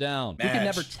shuts down. Luca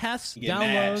never tests,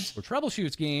 downloads, or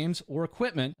troubleshoots games or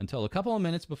equipment until a couple of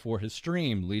minutes before his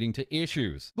stream, leading to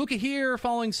issues. Luca here,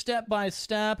 following step by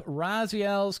step Raz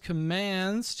Raziel's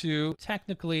commands to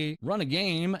technically run a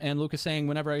game, and Luca saying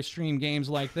whenever I stream games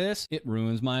like this, it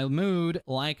ruins my mood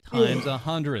like times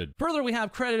 100. Further, we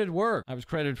have credited work. I was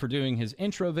credited for doing his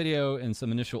intro video and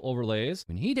some initial overlays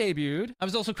when he debuted. I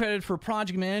was also credited for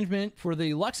project management for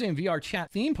the Luxium VR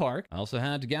chat theme park. I also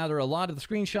had to gather a lot of the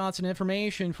screenshots and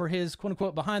information for his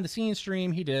quote-unquote behind-the-scenes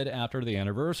stream he did after the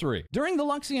anniversary. During the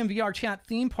Luxium VR chat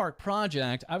theme park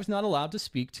project, I was not allowed to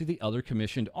speak to the other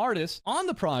commissioned artists on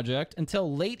the project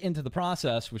until late into the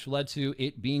process, which led to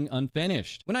it being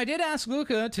unfinished. When I did ask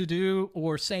Luca to do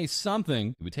or say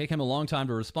something, it would take him a long time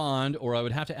to respond, or I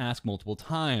would have to ask multiple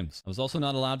times. I was also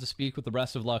not allowed to speak with the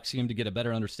rest of Luxium to get a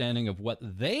better understanding of what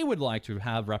they would like to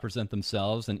have represent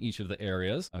themselves in each of the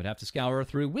areas. I would have to scour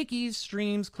through wikis,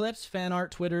 streams, clips, fan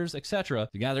art, Twitters, etc.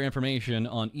 to gather information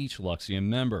on each Luxium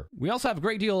member. We also have a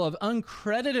great deal of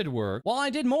uncredited work. While I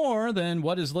did more than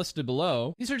what is listed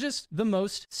below, these are just the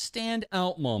most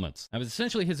standout moments. I was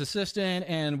essentially his assistant,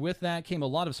 and with that came a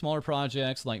lot of smaller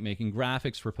projects like making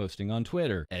graphics for posting on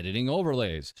Twitter, editing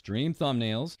overlays, stream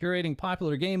thumbnails, curating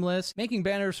popular game lists, making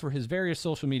banners for his various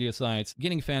social media sites,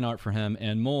 getting fan art for him,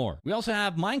 and more. We also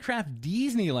have Minecraft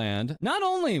Disneyland. Not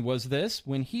only was this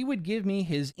when he would give me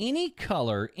his any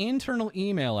color internal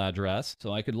email address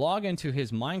so I could log into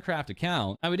his Minecraft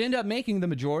account, I would end up making the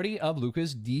majority of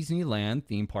Luca's Disneyland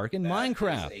theme park in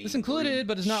Minecraft. This included,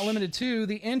 but is not limited to,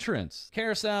 the entrance,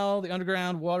 carousel, the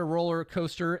underground water roller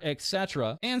coaster,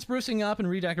 etc., and sprucing up and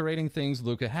redecorating things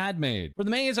Luca had made. For the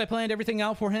maze, I planned everything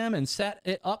out for him and set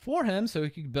it up for him so he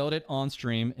could build it on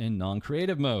stream in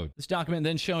non-creative mode. This document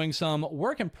then showing some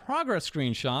work in progress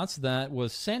screenshots that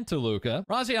was sent to Luca.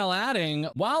 Raziel adding,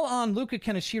 while on Luca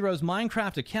Kaneshiro's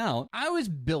Minecraft account, I was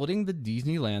building the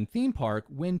Disneyland theme park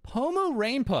when Pomo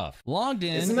Rainpuff logged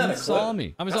in and saw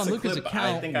me. I was on Luca's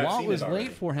account while it was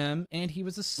late for him and he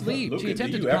was asleep. She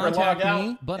attempted to contact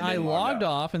me, but I logged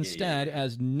off instead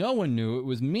as no one knew it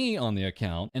was me on the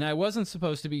account, and I wasn't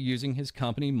supposed to be using his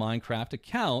company Minecraft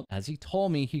account as he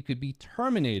told me he could be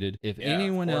terminated if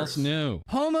anyone else knew.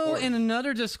 Pomo in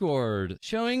another Discord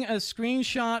showing a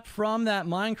screenshot from that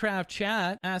Minecraft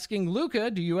chat asking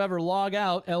Luca, do you ever log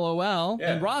out, LOL?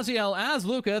 And Raziel as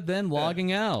Luca then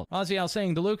logging out. Raziel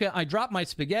saying to Luca, I dropped my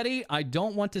spaghetti, I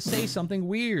don't want to say something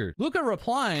weird. Luca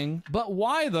replying, but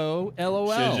why though,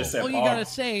 LOL? All you gotta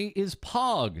say is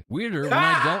pog. Weirder when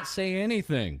I don't say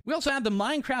anything. We also have the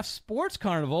Minecraft Sports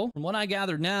Carnival. From what I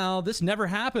gathered now, this never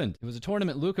happened. It was a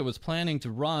tournament Luca was planning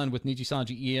to run with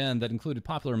Nijisanji EN that included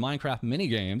popular Minecraft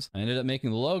minigames. I ended up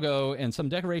making the logo and some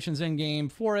decorations in-game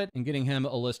for it and getting him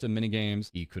a list of minigames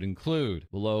he could include.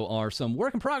 Below are some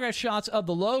work in progress shots of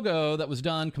the logo that was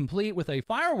done complete with a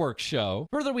fireworks show.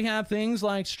 Further, we have things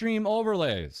like stream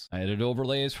overlays. I edited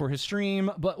overlays for his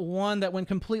stream, but one that went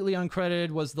completely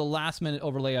uncredited was the last minute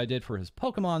overlay I did for his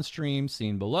Pokemon stream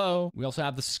seen below. We also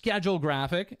have the schedule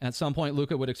graphic. At some point,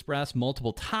 Luca would express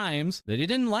multiple times that he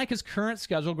didn't like his current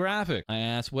schedule graphic. I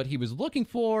asked what he was looking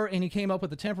for, and he came up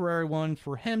with a temporary one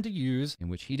for him to use, in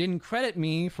which he didn't credit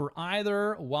me for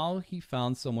either while he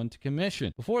found someone to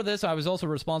commission. Before this, I was also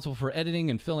responsible for editing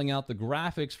and filling out the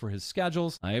graphics for his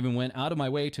schedules. I even went out of my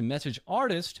way to message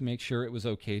artists to make sure it was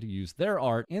okay to use their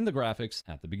art in the graphics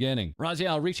at the beginning.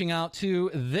 Raziel reaching out to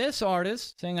this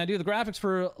artist, saying, I do the graphics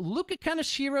for Luca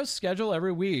Kaneshiro's schedule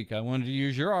every week. I wanted to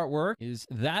use your artwork. Is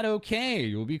that okay?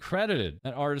 You'll be credited.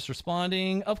 That artist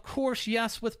responding, of course,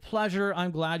 yes, with pleasure.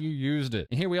 I'm glad you used it.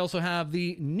 And here we also have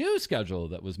the new schedule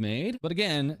that was made, but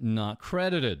again, not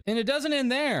credited. And it doesn't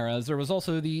end there, as there was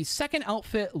also the second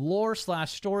outfit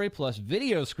lore/story plus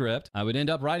video script. I would end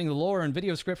up writing the lore and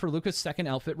video script for Luca's second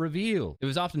outfit reveal. It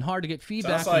was often hard to get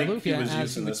feedback from Luca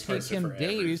as it would take him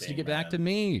days to get back to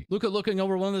me. Luca looking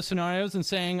over one of the scenarios and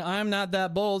saying, I'm not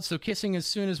that bold, so kissing as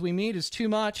soon as we meet is too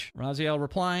much. Raziel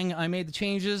replying, I made the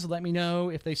changes, let me know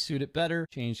if they suit it better.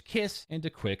 Change kiss into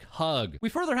quick hug. We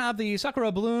further have the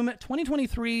Sakura Bloom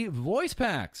 2023 voice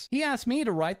packs. He asked me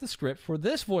to write the script for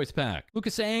this voice pack. Luca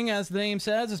saying, as the name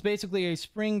says, is basically a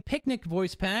spring picnic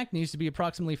voice pack. Needs to be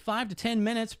approximately 5 to 10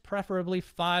 minutes, preferably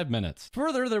 5 minutes.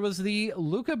 Further, there was the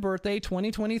Luca Birthday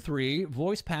 2023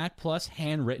 voice pack plus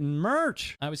handwritten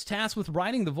merch. I was tasked with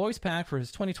writing the voice pack for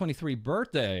his 2023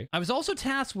 birthday. I was also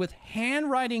tasked with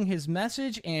handwriting his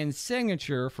message and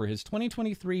signature for his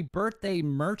 2023 birthday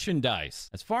merchandise.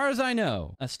 As far as I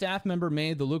know, a staff member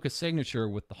made the Luca signature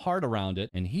with the heart around it,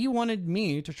 and he wanted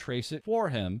me to trace it for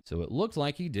him, so it looked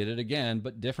like he did it again,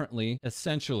 but differently,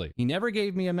 essentially. He never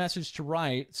gave me a message to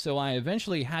write, so I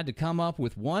eventually had to come up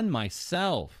with one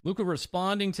myself. Luca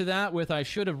responding to that with, I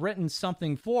should have written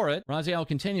something for it. Raziel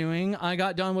continuing, I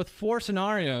got done with 4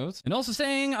 scenarios, and also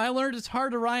saying, I learned it's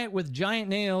hard to write with giant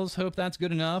nails, hope that's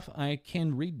good enough. I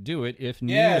can redo it if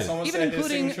needed. Yeah, even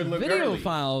including video girly.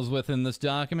 files within this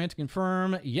document to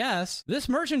confirm, yes, this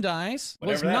merchandise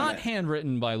was not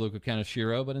handwritten by Luca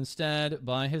Kaneshiro, but instead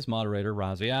by his moderator,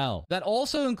 Raziel. That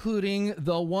also including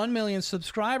the 1 million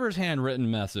subscribers handwritten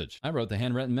message. I wrote the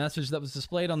handwritten message that was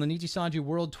displayed on the Nijisanji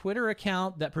World Twitter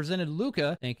account that presented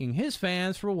Luca thanking his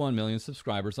fans for 1 million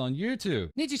subscribers on YouTube.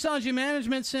 Nijisanji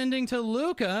management sending to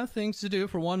Luca things to do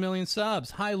for 1 million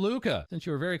subs. Hi, Luca. Since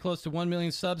you are very close to 1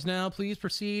 million subs now, please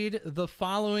proceed the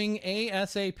following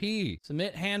ASAP.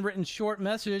 Submit handwritten short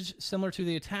message similar to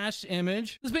the attached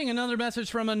image. This being another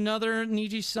message from another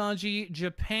Nijisanji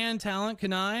Japan talent,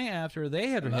 Kanai, after they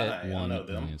had hit 1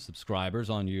 million subscribers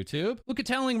on YouTube. Luca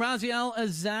telling Raziel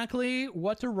exactly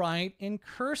what to write in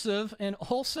cursive and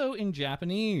also in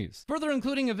Japanese. Further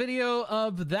including a video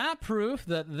of that proof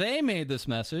that they made this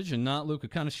message and not Luca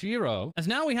Kaneshiro, as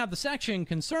now we have the section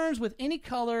concerns with any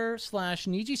color /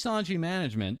 Nijisanji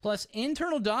management, plus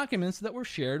internal documents that were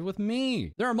shared with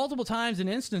me. There are multiple times and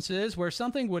instances where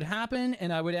something would happen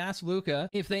and I would ask Luca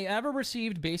if they ever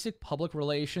received basic public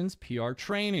relations PR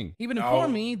training. Even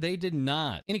informed me they did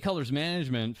not. Any colors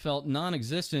management felt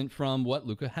non-existent from what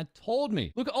Luca had told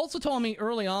me. Luca also told me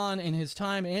early on in his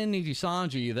time in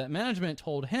Nijisanji that management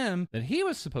told him that he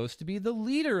was supposed to be the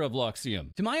leader of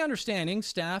Luxium. To my understanding,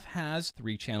 staff has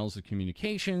 3 channels of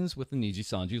communications with the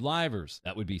Nijisanji livers.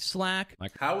 That would be Slack.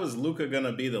 How is Luca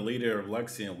gonna be the leader of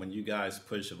Luxium when you guys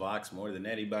push Vox more than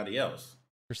anybody else?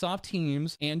 Microsoft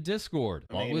Teams, and Discord.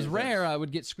 While it was rare I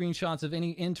would get screenshots of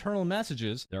any internal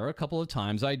messages, there are a couple of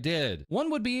times I did. One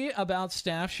would be about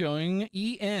staff showing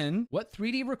EN what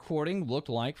 3D recording looked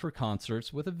like for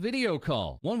concerts with a video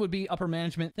call. One would be upper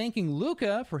management thanking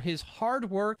Luca for his hard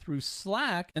work through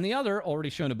Slack, and the other, already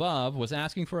shown above, was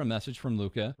asking for a message from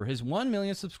Luca for his 1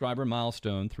 million subscriber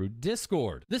milestone through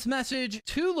Discord. This message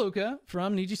to Luca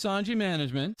from Nijisanji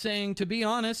management saying, to be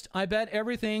honest, I bet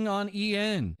everything on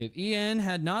EN. If EN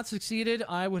had not succeeded,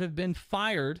 I would have been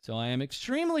fired, so I am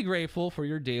extremely grateful for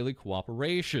your daily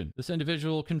cooperation. This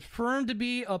individual confirmed to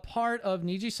be a part of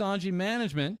Nijisanji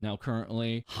management, now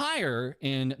currently higher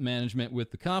in management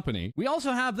with the company. We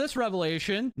also have this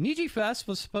revelation. Niji Fest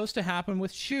was supposed to happen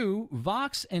with Shu,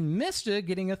 Vox, and Mista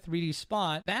getting a 3D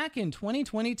spot back in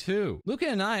 2022. Luca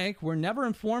and Ike were never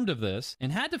informed of this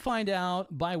and had to find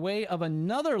out by way of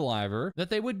another liver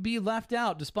that they would be left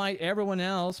out despite everyone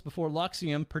else before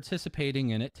Luxium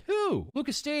participating in it too.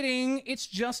 Luca stating, it's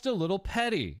just a little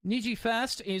petty. Niji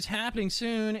Fest is happening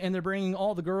soon and they're bringing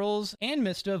all the girls and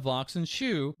Mista, Vox, and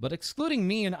Shu, but excluding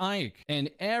me and Ike and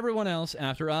everyone else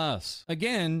after us.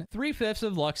 Again, 3/5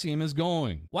 of Luxium is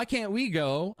going. Why can't we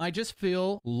go? I just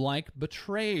feel like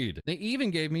betrayed. They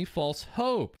even gave me false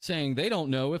hope, saying they don't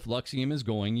know if Luxium is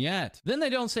going yet. Then they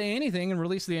don't say anything and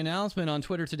release the announcement on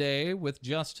Twitter today with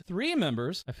just 3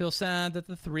 members. I feel sad that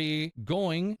the 3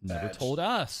 going never told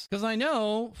us, because I know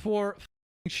for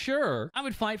sure I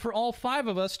would fight for all 5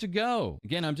 of us to go.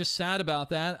 Again, I'm just sad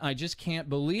about that. I just can't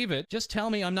believe it. Just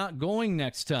tell me I'm not going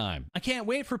next time. I can't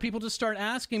wait for people to start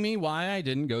asking me why I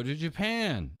didn't go to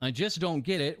Japan. I just don't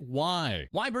get it. Why?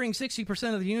 Why bring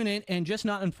 60% of the unit and just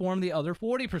not inform the other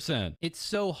 40%? It's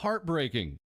so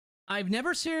heartbreaking. I've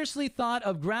never seriously thought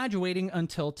of graduating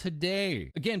until today.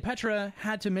 Again, Petra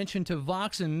had to mention to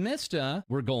Vox and Mista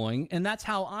we're going, and that's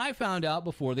how I found out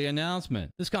before the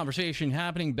announcement. This conversation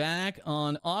happening back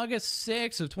on August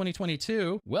 6th of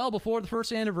 2022, well before the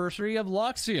first anniversary of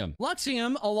Luxium.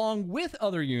 Luxium, along with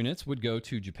other units, would go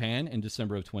to Japan in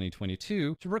December of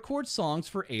 2022 to record songs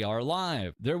for AR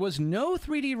Live. There was no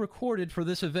 3D recorded for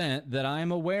this event that I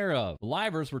am aware of. The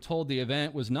livers were told the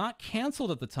event was not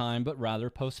canceled at the time, but rather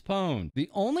postponed. The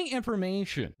only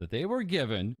information that they were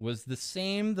given was the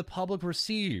same the public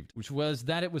received, which was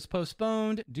that it was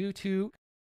postponed due to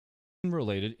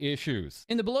related issues.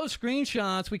 In the below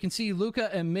screenshots, we can see Luca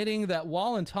admitting that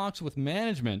while in talks with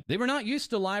management, they were not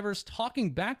used to livers talking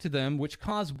back to them, which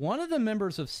caused one of the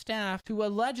members of staff to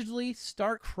allegedly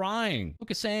start crying.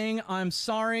 Luca saying, I'm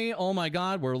sorry, oh my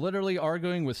god, we're literally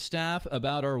arguing with staff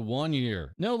about our 1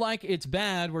 year. No, like it's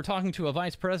bad, we're talking to a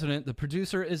vice president, the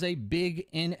producer is a big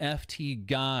NFT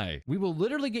guy. We will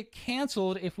literally get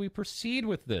canceled if we proceed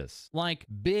with this. Like,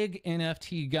 big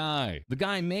NFT guy. The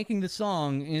guy making the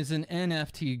song is an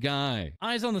NFT guy.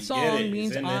 Eyes on the song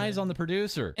means eyes on the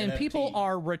producer. And NFT. People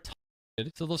are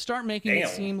retarded, so they'll start making it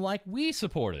seem like we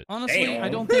support it. Honestly, I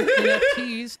don't think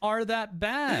NFTs are that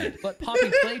bad, but Poppy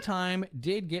Playtime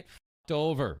did get f***ed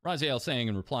over. Raziel saying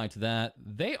in reply to that,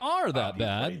 they are that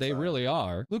bad. They really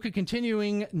are. Luca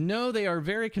continuing, no, they are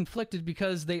very conflicted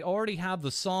because they already have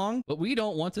the song, but we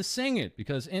don't want to sing it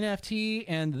because NFT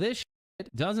and this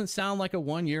doesn't sound like a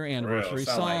one-year anniversary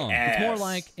song. Like it's more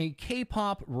like a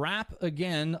K-pop rap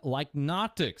again, like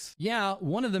Noctics. Yeah,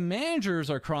 one of the managers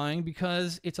are crying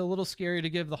because it's a little scary to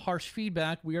give the harsh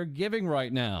feedback we are giving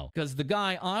right now. Because the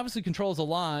guy obviously controls a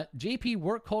lot. JP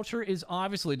work culture is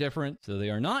obviously different, so they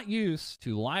are not used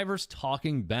to livers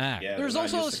talking back. Yeah, there's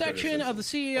also a section of the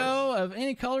CEO of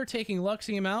any color taking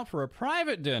Luxium out for a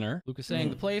private dinner. Luca saying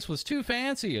the place was too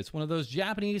fancy. It's one of those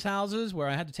Japanese houses where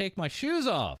I had to take my shoes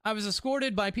off. I was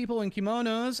escorted by people in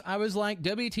kimonos. I was like,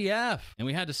 WTF. And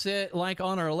we had to sit like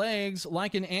on our legs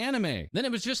like an anime. Then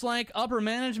it was just like upper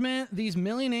management, these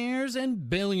millionaires and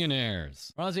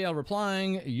billionaires. Raziel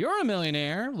replying, you're a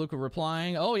millionaire. Luca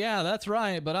replying, oh yeah, that's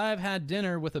right, but I've had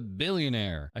dinner with a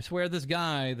billionaire. I swear this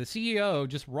guy, the CEO,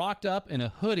 just rocked up in a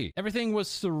hoodie. Everything was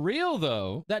surreal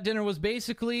though. That dinner was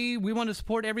basically, we want to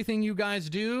support everything you guys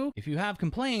do. If you have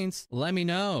complaints, let me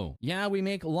know. Yeah, we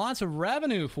make lots of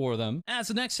revenue for them. As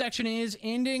the next section is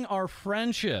ending our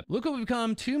friendship. Luca would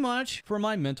become too much for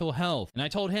my mental health, and I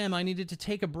told him I needed to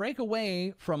take a break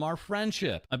away from our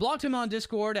friendship. I blocked him on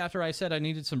Discord after I said I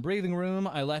needed some breathing room.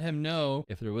 I let him know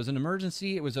if there was an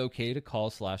emergency, it was okay to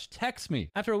call/text me.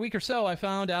 After a week or so, I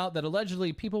found out that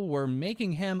allegedly people were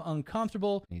making him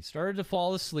uncomfortable, and he started to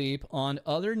fall asleep on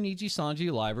other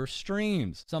Niji-Sanji liver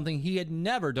streams, something he had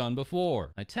never done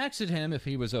before. I texted him if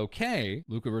he was okay.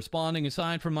 Luca responding,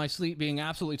 aside from my sleep being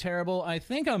absolutely terrible, I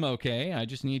think I'm okay. I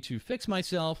just need to fix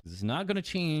myself. This is not going to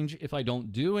change if I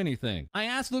don't do anything. I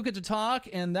asked Luca to talk,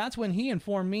 and that's when he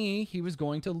informed me he was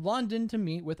going to London to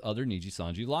meet with other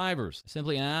Niji-Sanji livers. I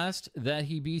simply asked that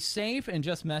he be safe and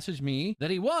just messaged me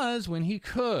that he was when he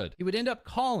could. He would end up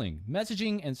calling,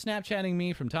 messaging, and Snapchatting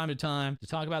me from time to time to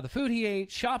talk about the food he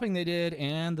ate, shopping they did,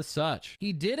 and the such.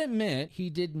 He did admit he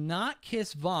did not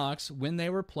kiss Vox when they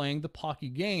were playing the Pocky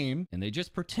game, and they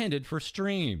just pretended for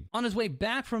stream. On his way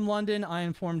back from London, I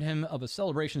informed him of a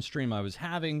celebration stream I was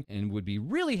having and would be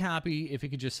really happy if he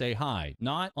could just say hi,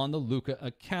 not on the Luca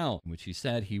account, which he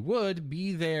said he would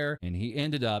be there, and he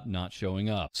ended up not showing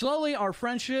up. Slowly, our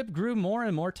friendship grew more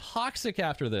and more toxic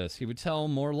after this. He would tell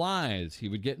more lies. He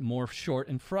would get more short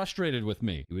and frustrated with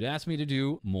me. He would ask me to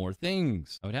do more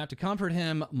things. I would have to comfort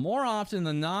him more often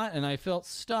than not, and I felt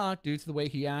stuck due to the way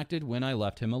he acted when I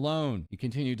left him alone. He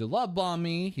continued to love bomb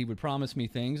me. He would promise me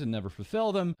things and never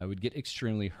fulfill them. I would get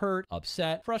extremely hurt,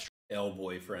 upset,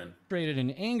 boyfriend. Frustrated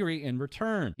and angry in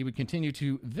return. He would continue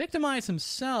to victimize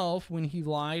himself when he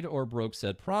lied or broke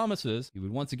said promises. He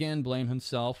would once again blame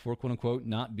himself for quote-unquote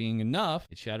not being enough.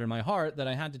 It shattered my heart that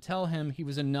I had to tell him he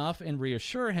was enough and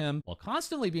reassure him while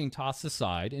constantly being tossed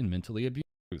aside and mentally abused.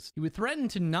 He would threaten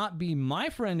to not be my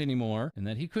friend anymore and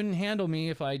that he couldn't handle me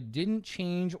if I didn't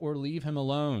change or leave him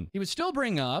alone. He would still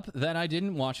bring up that I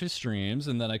didn't watch his streams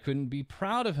and that I couldn't be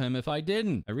proud of him if I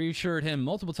didn't. I reassured him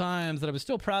multiple times that I was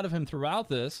still proud of him throughout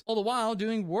this, all the while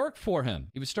doing work for him.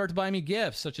 He would start to buy me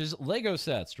gifts such as Lego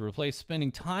sets to replace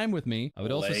spending time with me. I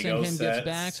would also send him gifts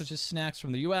back such as snacks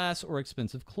from the US or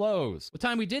expensive clothes. The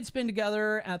time we did spend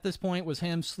together at this point was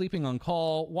him sleeping on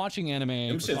call, watching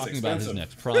anime, or talking about his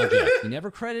next project. He never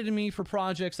credited me for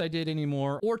projects I did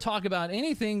anymore or talk about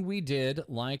anything we did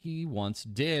like he once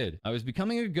did. I was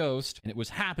becoming a ghost and it was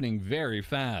happening very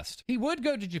fast. He would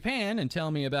go to Japan and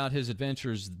tell me about his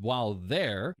adventures while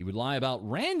there. He would lie about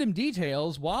random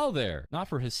details while there, not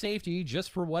for his safety,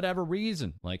 just for whatever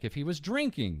reason, like if he was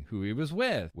drinking, who he was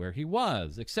with, where he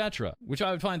was, etc., which I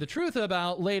would find the truth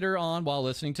about later on while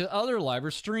listening to other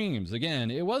liver streams. Again,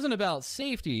 it wasn't about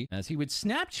safety, as he would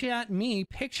Snapchat me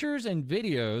pictures and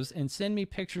videos and send me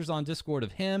pictures on Discord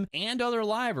of him and other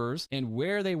livers and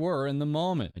where they were in the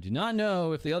moment. I do not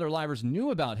know if the other livers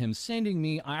knew about him sending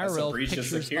me IRL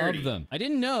pictures of them. I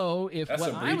didn't know if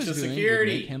what I was doing would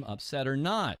make him upset or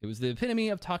not. It was the epitome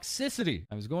of toxicity.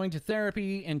 I was going to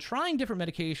therapy and trying different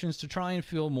medications to try and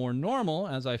feel more normal,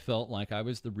 as I felt like I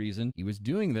was the reason he was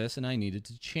doing this and I needed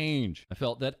to change. I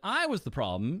felt that I was the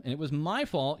problem and it was my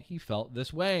fault he felt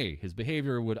this way. His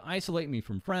behavior would isolate me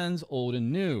from friends, old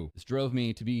and new. This drove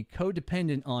me to be codependent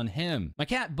on him. My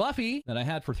cat Buffy, that I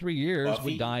had for 3 years,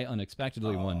 would die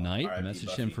unexpectedly one night. I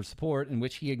messaged him for support, in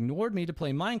which he ignored me to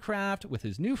play Minecraft with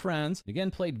his new friends,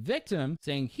 again played victim,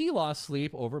 saying he lost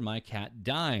sleep over my cat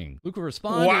dying. Luca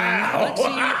responded, Lexi,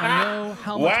 I know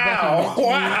how much Buffy meant to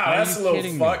me. That's a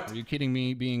little fucked. Are you kidding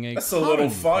me? Being a That's a little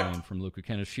fucked. From Luca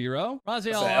Kaneshiro.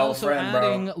 Raziel also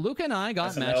adding, Luca and I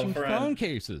got matching phone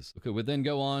cases. Luca would then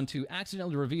go on to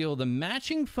accidentally reveal the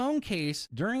matching phone case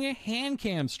during a hand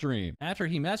cam stream. after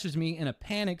he messaged me in a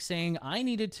panic saying I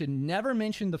needed to never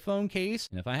mention the phone case,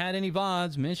 and if I had any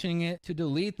VODs, mentioning it to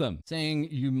delete them, saying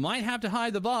you might have to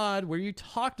hide the VOD where you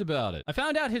talked about it. I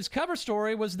found out his cover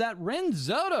story was that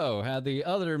Renzoto had the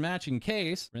other matching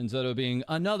case, Renzoto being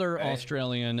another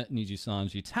Australian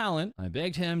Nijisanji talent. I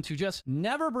begged him to just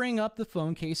never bring up the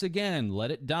phone case again,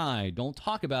 let it die, don't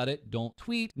talk about it, don't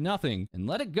tweet, nothing, and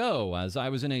let it go, as I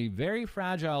was in a very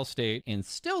fragile state and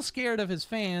still scared of his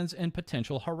fans and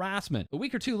potential harassment. A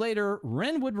week or two later,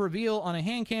 Ren would reveal on a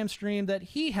handcam stream that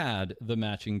he had the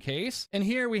matching case. And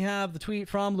here we have the tweet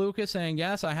from Luca saying,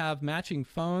 yes, I have matching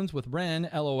phones with Ren,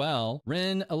 LOL.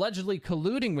 Ren allegedly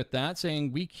colluding with that,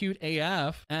 saying we cute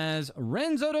AF, as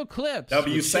Renzoto clips.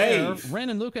 W-save.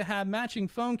 Ren and Luca have matching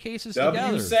phone cases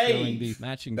together, showing the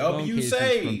matching phone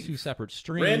cases from two separate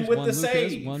streams. Ren with one the Luca's,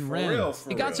 save. one For Ren. real,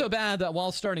 It got so bad that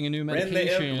while starting a new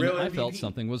medication, I felt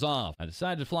something was off. I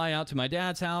decided to fly out to my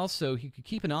dad's house so he could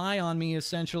keep an eye on me,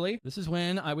 essentially. This is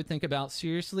when I would think about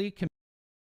seriously committing.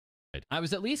 I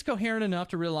was at least coherent enough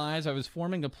to realize I was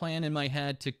forming a plan in my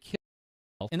head to kill.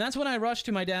 And that's when I rushed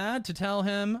to my dad to tell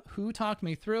him, who talked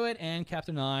me through it and kept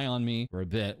an eye on me for a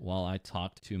bit while I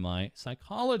talked to my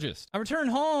psychologist. I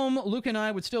returned home, Luke and I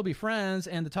would still be friends,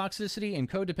 and the toxicity and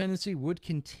codependency would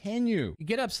continue. He'd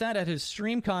get upset at his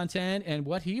stream content and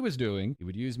what he was doing. He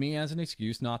would use me as an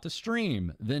excuse not to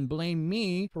stream, then blame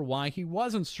me for why he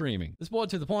wasn't streaming. This boiled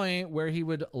to the point where he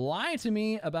would lie to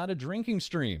me about a drinking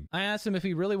stream. I asked him if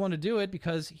he really wanted to do it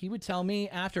because he would tell me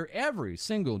after every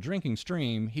single drinking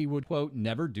stream, he would, quote,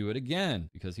 never do it again,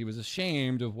 because he was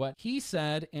ashamed of what he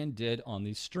said and did on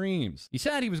these streams. He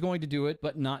said he was going to do it,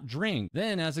 but not drink.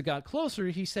 Then, as it got closer,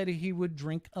 he said he would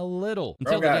drink a little.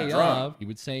 Until the day of, he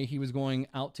would say he was going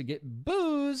out to get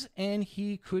booze and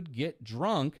he could get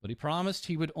drunk, but he promised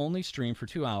he would only stream for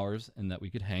 2 hours and that we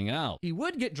could hang out. He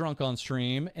would get drunk on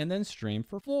stream and then stream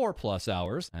for 4+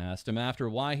 hours. I asked him after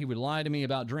why he would lie to me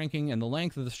about drinking and the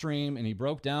length of the stream, and he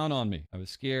broke down on me. I was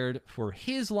scared for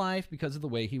his life because of the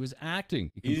way he was acting.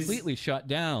 He completely shut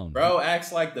down. Bro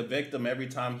acts like the victim every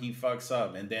time he fucks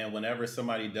up, and then whenever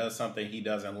somebody does something he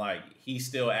doesn't like, he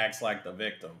still acts like the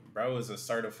victim. Bro is a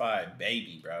certified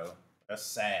baby, bro. That's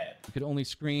sad. He could only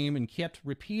scream and kept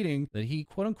repeating that he,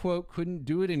 quote unquote, couldn't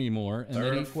do it anymore, and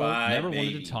that he, quote, never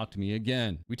wanted to talk to me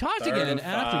again. We talked again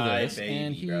after this,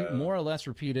 and he more or less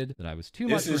repeated that I was too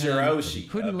much for him, that he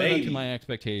couldn't live up to my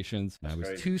expectations, and I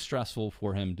was too stressful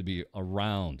for him to be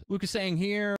around. Luke is saying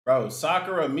here, bro,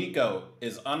 Sakura Miko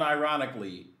is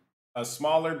unironically a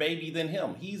smaller baby than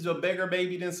him. He's a bigger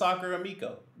baby than Sakura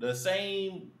Miko. The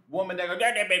same woman that goes,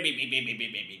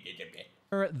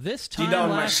 this time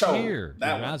last year,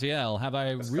 Raziel, have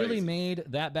I really made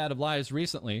that bad of lies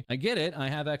recently? I get it, I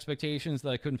have expectations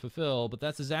that I couldn't fulfill, but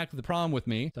that's exactly the problem with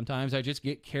me. Sometimes I just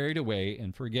get carried away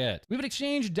and forget. We would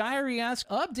exchange diary-esque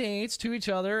updates to each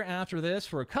other after this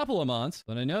for a couple of months,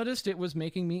 but I noticed it was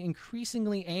making me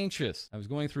increasingly anxious. I was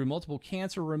going through multiple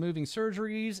cancer-removing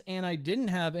surgeries, and I didn't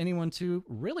have anyone to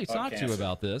really talk to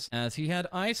about this, as he had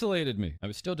isolated me. I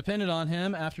was still dependent on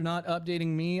him after not updating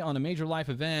me on a major life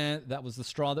event that was the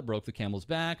straw that broke the camel's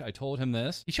back. I told him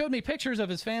this. He showed me pictures of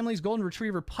his family's golden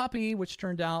retriever puppy, which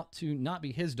turned out to not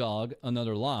be his dog,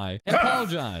 another lie, and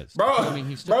apologized.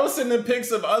 Bro sending pics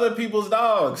of other people's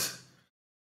dogs.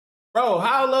 Bro,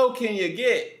 how low can you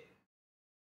get?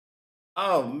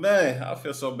 Oh man, I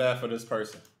feel so bad for this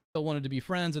person. Still wanted to be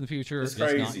friends in the future, just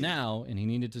not now, and he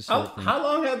needed to sort things. How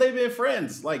long have they been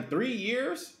friends? Like 3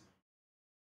 years?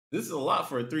 This is a lot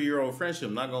for a 3-year-old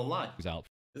friendship, not gonna lie. He's out.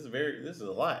 This is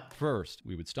a lot. First,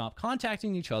 we would stop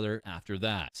contacting each other after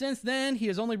that. Since then, he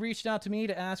has only reached out to me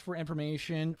to ask for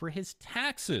information for his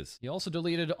taxes. He also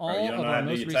deleted all of our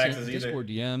most recent Discord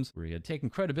DMs where he had taken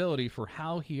credibility for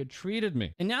how he had treated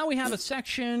me. And now we have a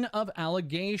section of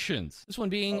allegations. This one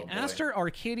being Aster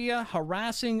Arcadia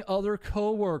harassing other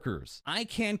co-workers. I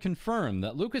can confirm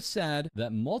that Lucas said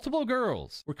that multiple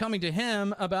girls were coming to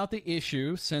him about the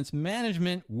issue since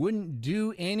management wouldn't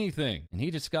do anything. And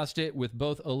he discussed it with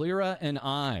both Alira and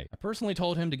I. I personally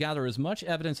told him to gather as much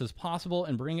evidence as possible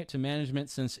and bring it to management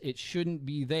since it shouldn't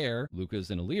be Luca's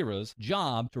and Alira's,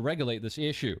 job to regulate this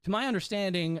issue. To my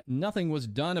understanding, nothing was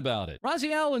done about it.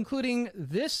 Raziel including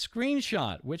this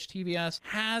screenshot, which TVS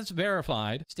has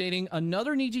verified, stating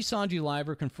another Nijisanji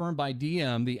liver confirmed by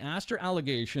DM the Aster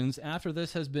allegations after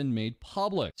this has been made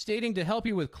public. Stating to help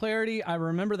you with clarity, I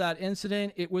remember that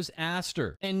incident, it was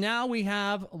Aster. And now we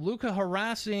have Luca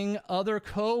harassing other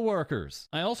co-workers.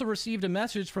 I also received a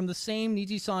message from the same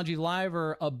Nijisanji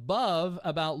liver above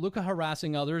about Luca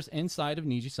harassing others inside of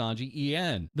Nijisanji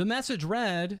EN. The message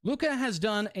read, Luca has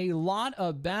done a lot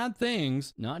of bad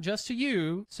things, not just to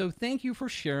you, so thank you for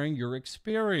sharing your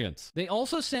experience. They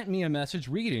also sent me a message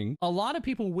reading, a lot of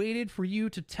people waited for you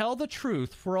to tell the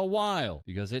truth for a while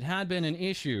because it had been an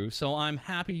issue, so I'm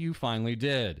happy you finally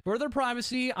did. For their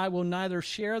privacy, I will neither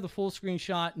share the full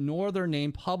screenshot nor their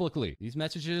name publicly. These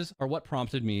messages are what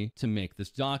prompted me to make this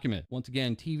document. Once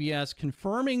again, TVS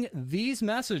confirming these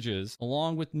messages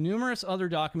along with numerous other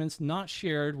documents not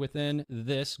shared within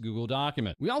this Google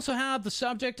document. We also have the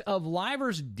subject of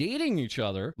livers dating each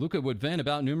other. Luca would vent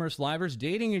about numerous livers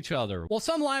dating each other. While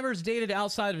some livers dated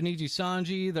outside of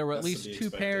Nijisanji, there were at least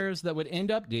two pairs that would end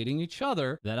up dating each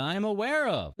other that I am aware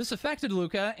of. This affected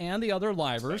Luca and the other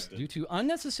livers due to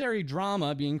unnecessary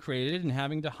drama being created and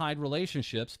having to hide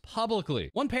relationships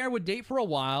publicly. One pair would date for a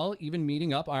while, even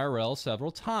meeting up IRL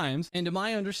several times, and to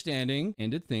my understanding,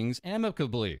 ended things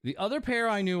amicably. The other pair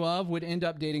I knew of would end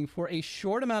up dating for a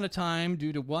short amount of time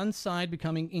due to one side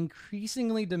becoming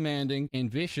increasingly demanding and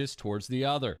vicious towards the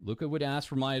other. Luca would ask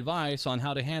for my advice on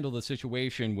how to handle the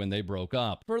situation when they broke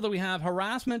up. Further, we have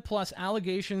harassment plus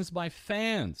allegations by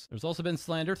fans. There's also been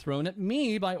slander thrown at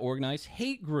me by organized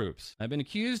hate groups. I've been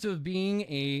accused of being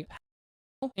a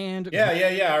and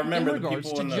I remember in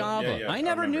regards to Java. I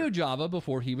never knew Java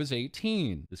before he was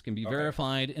 18. This can be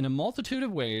verified in a multitude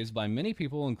of ways by many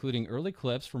people, including early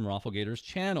clips from Rafflegator's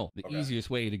channel. The easiest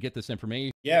way to get this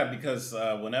information. Yeah, because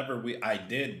whenever I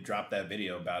did drop that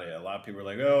video about it, a lot of people were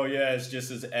like, oh yeah, it's just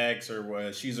his ex,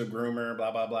 or she's a groomer,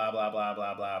 blah, blah, blah, blah, blah,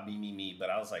 blah, blah, me. But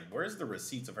I was like, where's the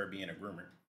receipts of her being a groomer?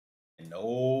 And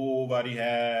nobody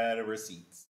had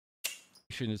receipts.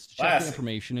 Is to check the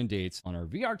information and dates on our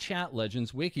VR Chat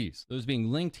Legends wikis. Those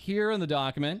being linked here in the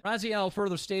document. Raziel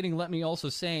further stating, let me also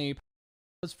say,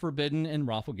 was forbidden in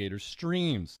Rafflegator's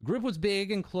streams. The group was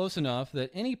big and close enough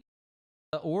that any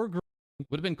or group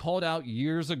would have been called out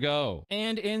years ago.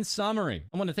 And in summary,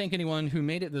 I want to thank anyone who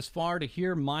made it this far to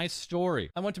hear my story.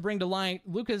 I want to bring to light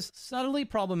Luca's subtly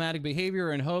problematic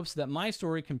behavior in hopes that my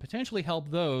story can potentially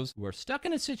help those who are stuck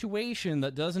in a situation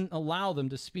that doesn't allow them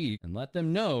to speak and let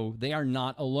them know they are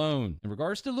not alone. In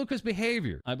regards to Luca's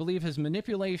behavior, I believe his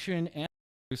manipulation and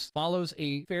follows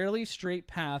a fairly straight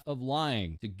path of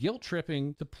lying, to guilt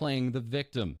tripping, to playing the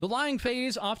victim. The lying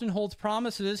phase often holds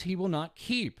promises he will not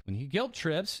keep. When he guilt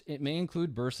trips, it may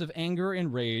include bursts of anger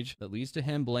and rage that leads to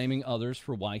him blaming others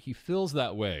for why he feels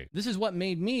that way. This is what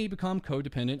made me become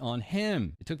codependent on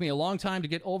him. It took me a long time to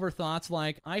get over thoughts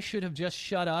like, I should have just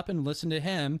shut up and listened to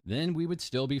him, then we would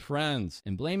still be friends,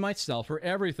 and blame myself for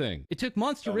everything. It took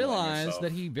months to realize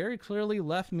that he very clearly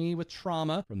left me with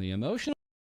trauma from the emotional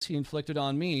he inflicted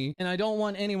on me, and I don't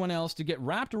want anyone else to get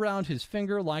wrapped around his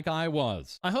finger like I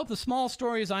was. I hope the small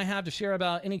stories I have to share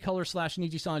about any color /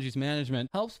 Nijisanji's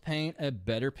management helps paint a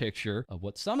better picture of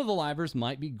what some of the livers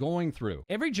might be going through.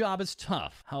 Every job is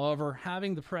tough. However,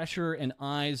 having the pressure and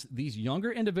eyes these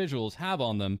younger individuals have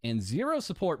on them and zero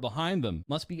support behind them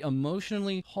must be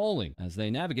emotionally tolling as they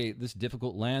navigate this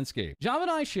difficult landscape. Java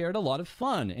and I shared a lot of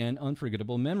fun and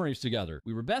unforgettable memories together.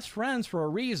 We were best friends for a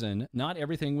reason. Not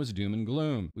everything was doom and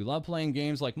gloom. We love playing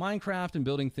games like Minecraft and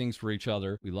building things for each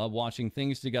other. We love watching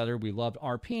things together. We loved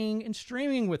RPing and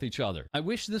streaming with each other. I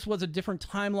wish this was a different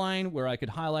timeline where I could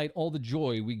highlight all the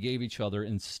joy we gave each other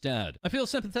instead. I feel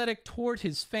sympathetic toward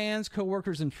his fans,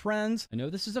 coworkers, and friends. I know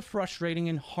this is a frustrating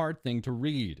and hard thing to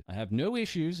read. I have no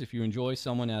issues if you enjoy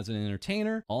someone as an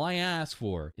entertainer. All I ask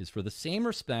for is for the same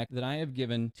respect that I have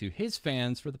given to his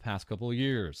fans for the past couple of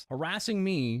years. Harassing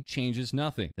me changes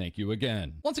nothing. Thank you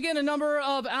again. Once again, a number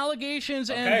of allegations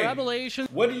and revelation.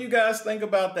 What do you guys think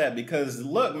about that? Because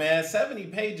look, man, 70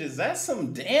 pages, that's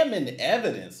some damning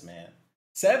evidence, man.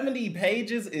 70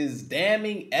 pages is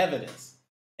damning evidence.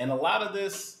 And a lot of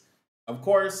this, of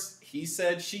course, he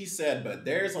said, she said, but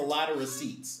there's a lot of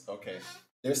receipts, okay?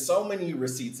 There's so many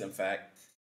receipts, in fact,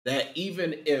 that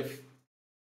even if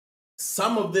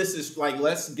some of this is like,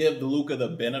 let's give Luca the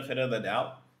benefit of the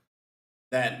doubt,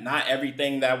 that not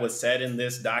everything that was said in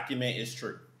this document is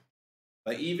true.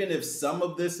 But even if some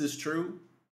of this is true,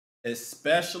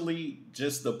 especially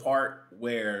just the part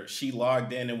where she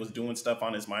logged in and was doing stuff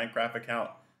on his Minecraft account,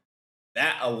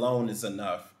 that alone is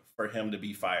enough for him to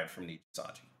be fired from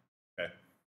Nijisanji. Okay.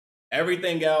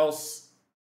 Everything else,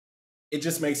 it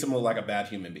just makes him look like a bad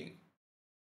human being.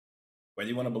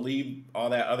 Whether you want to believe all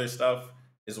that other stuff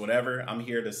is whatever. I'm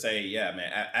here to say, yeah,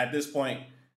 man, at this point,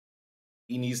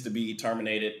 he needs to be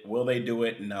terminated. Will they do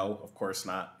it? No, of course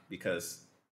not, because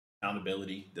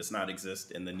accountability does not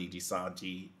exist in the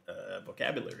Nijisanji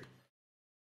vocabulary.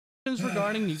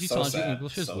 regarding Niji So Sanji sad.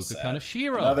 English's So Luca sad.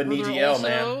 Kaneshiro. Another Further Niji L, also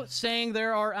man. saying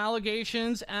there are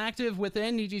allegations active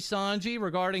within Niji Sanji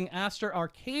regarding Aster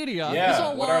Arcadia. Yeah, This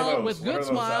all what are while, those? with What are Good those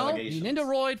Smile, the allegations?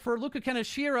 Nindoroid for Luca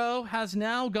Kaneshiro has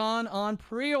now gone on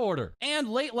pre-order. And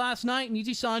late last night, Niji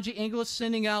Sanji English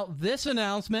sending out this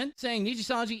announcement saying Niji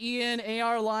Sanji EN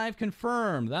AR Live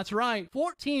confirmed. That's right,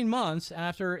 14 months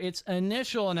after its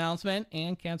initial announcement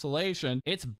and cancellation,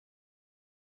 it's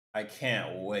I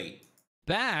can't wait.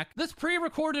 back. This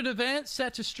pre-recorded event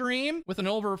set to stream with an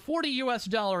over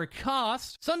 $40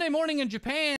 cost Sunday morning in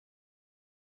Japan.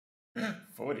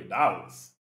 $40.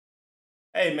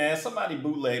 Hey man, somebody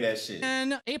bootleg that shit.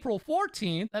 And April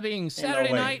 14th, that being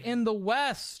Saturday way. night in the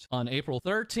West on April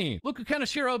 13th. Luca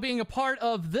Kaneshiro being a part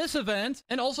of this event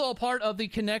and also a part of the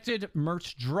connected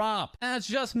merch drop. As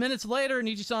just minutes later,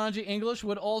 Niji Sanji English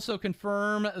would also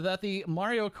confirm that the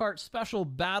Mario Kart Special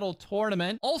Battle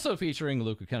Tournament, also featuring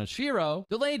Luca Kaneshiro,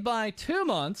 delayed by 2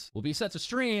 months, will be set to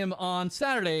stream on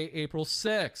Saturday, April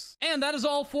 6th. And that is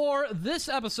all for this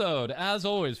episode. As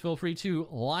always, feel free to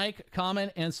like,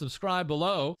 comment, and subscribe below.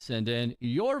 Send in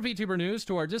your VTuber news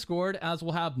to our Discord, as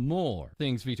we'll have more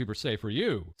things VTubers say for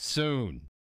you soon.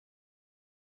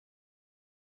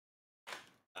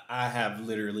 I have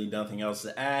literally nothing else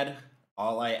to add.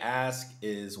 All I ask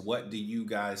is, what do you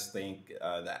guys think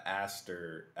the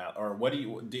Aster, or what do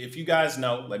you, if you guys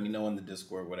know, let me know in the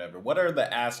Discord, whatever. What are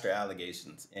the Aster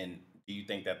allegations, and do you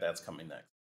think that that's coming next?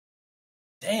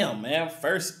 Damn, man.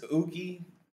 First Uki,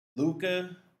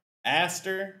 Luca,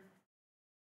 Aster.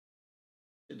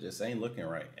 It just ain't looking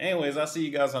right. Anyways, I'll see you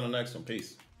guys on the next one.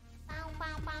 Peace.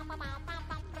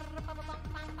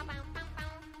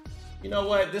 You know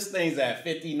what? This thing's at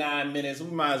 59 minutes. We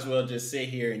might as well just sit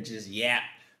here and just yap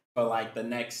for like the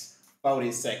next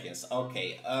 40 seconds.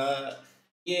 Okay.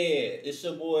 Yeah, it's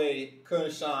your boy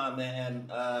KhunShawn,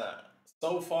 man.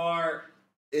 So far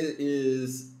it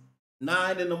is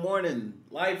 9 in the morning.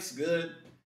 Life's good.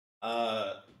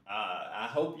 I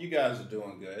hope you guys are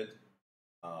doing good.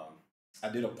 I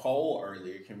did a poll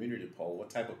earlier, community poll. What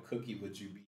type of cookie would you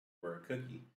be for a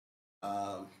cookie?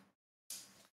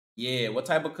 Yeah, what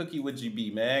type of cookie would you be,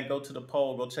 man? Go to the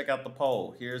poll. Go check out the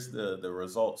poll. Here's the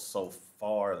results so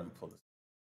far. Let me pull this.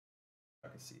 I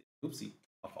can see it. Oopsie,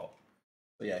 my fault.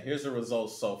 So yeah, here's the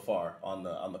results so far on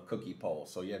the cookie poll.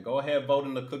 So yeah, go ahead, vote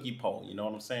in the cookie poll. You know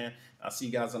what I'm saying? I'll see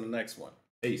you guys on the next one.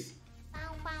 Peace.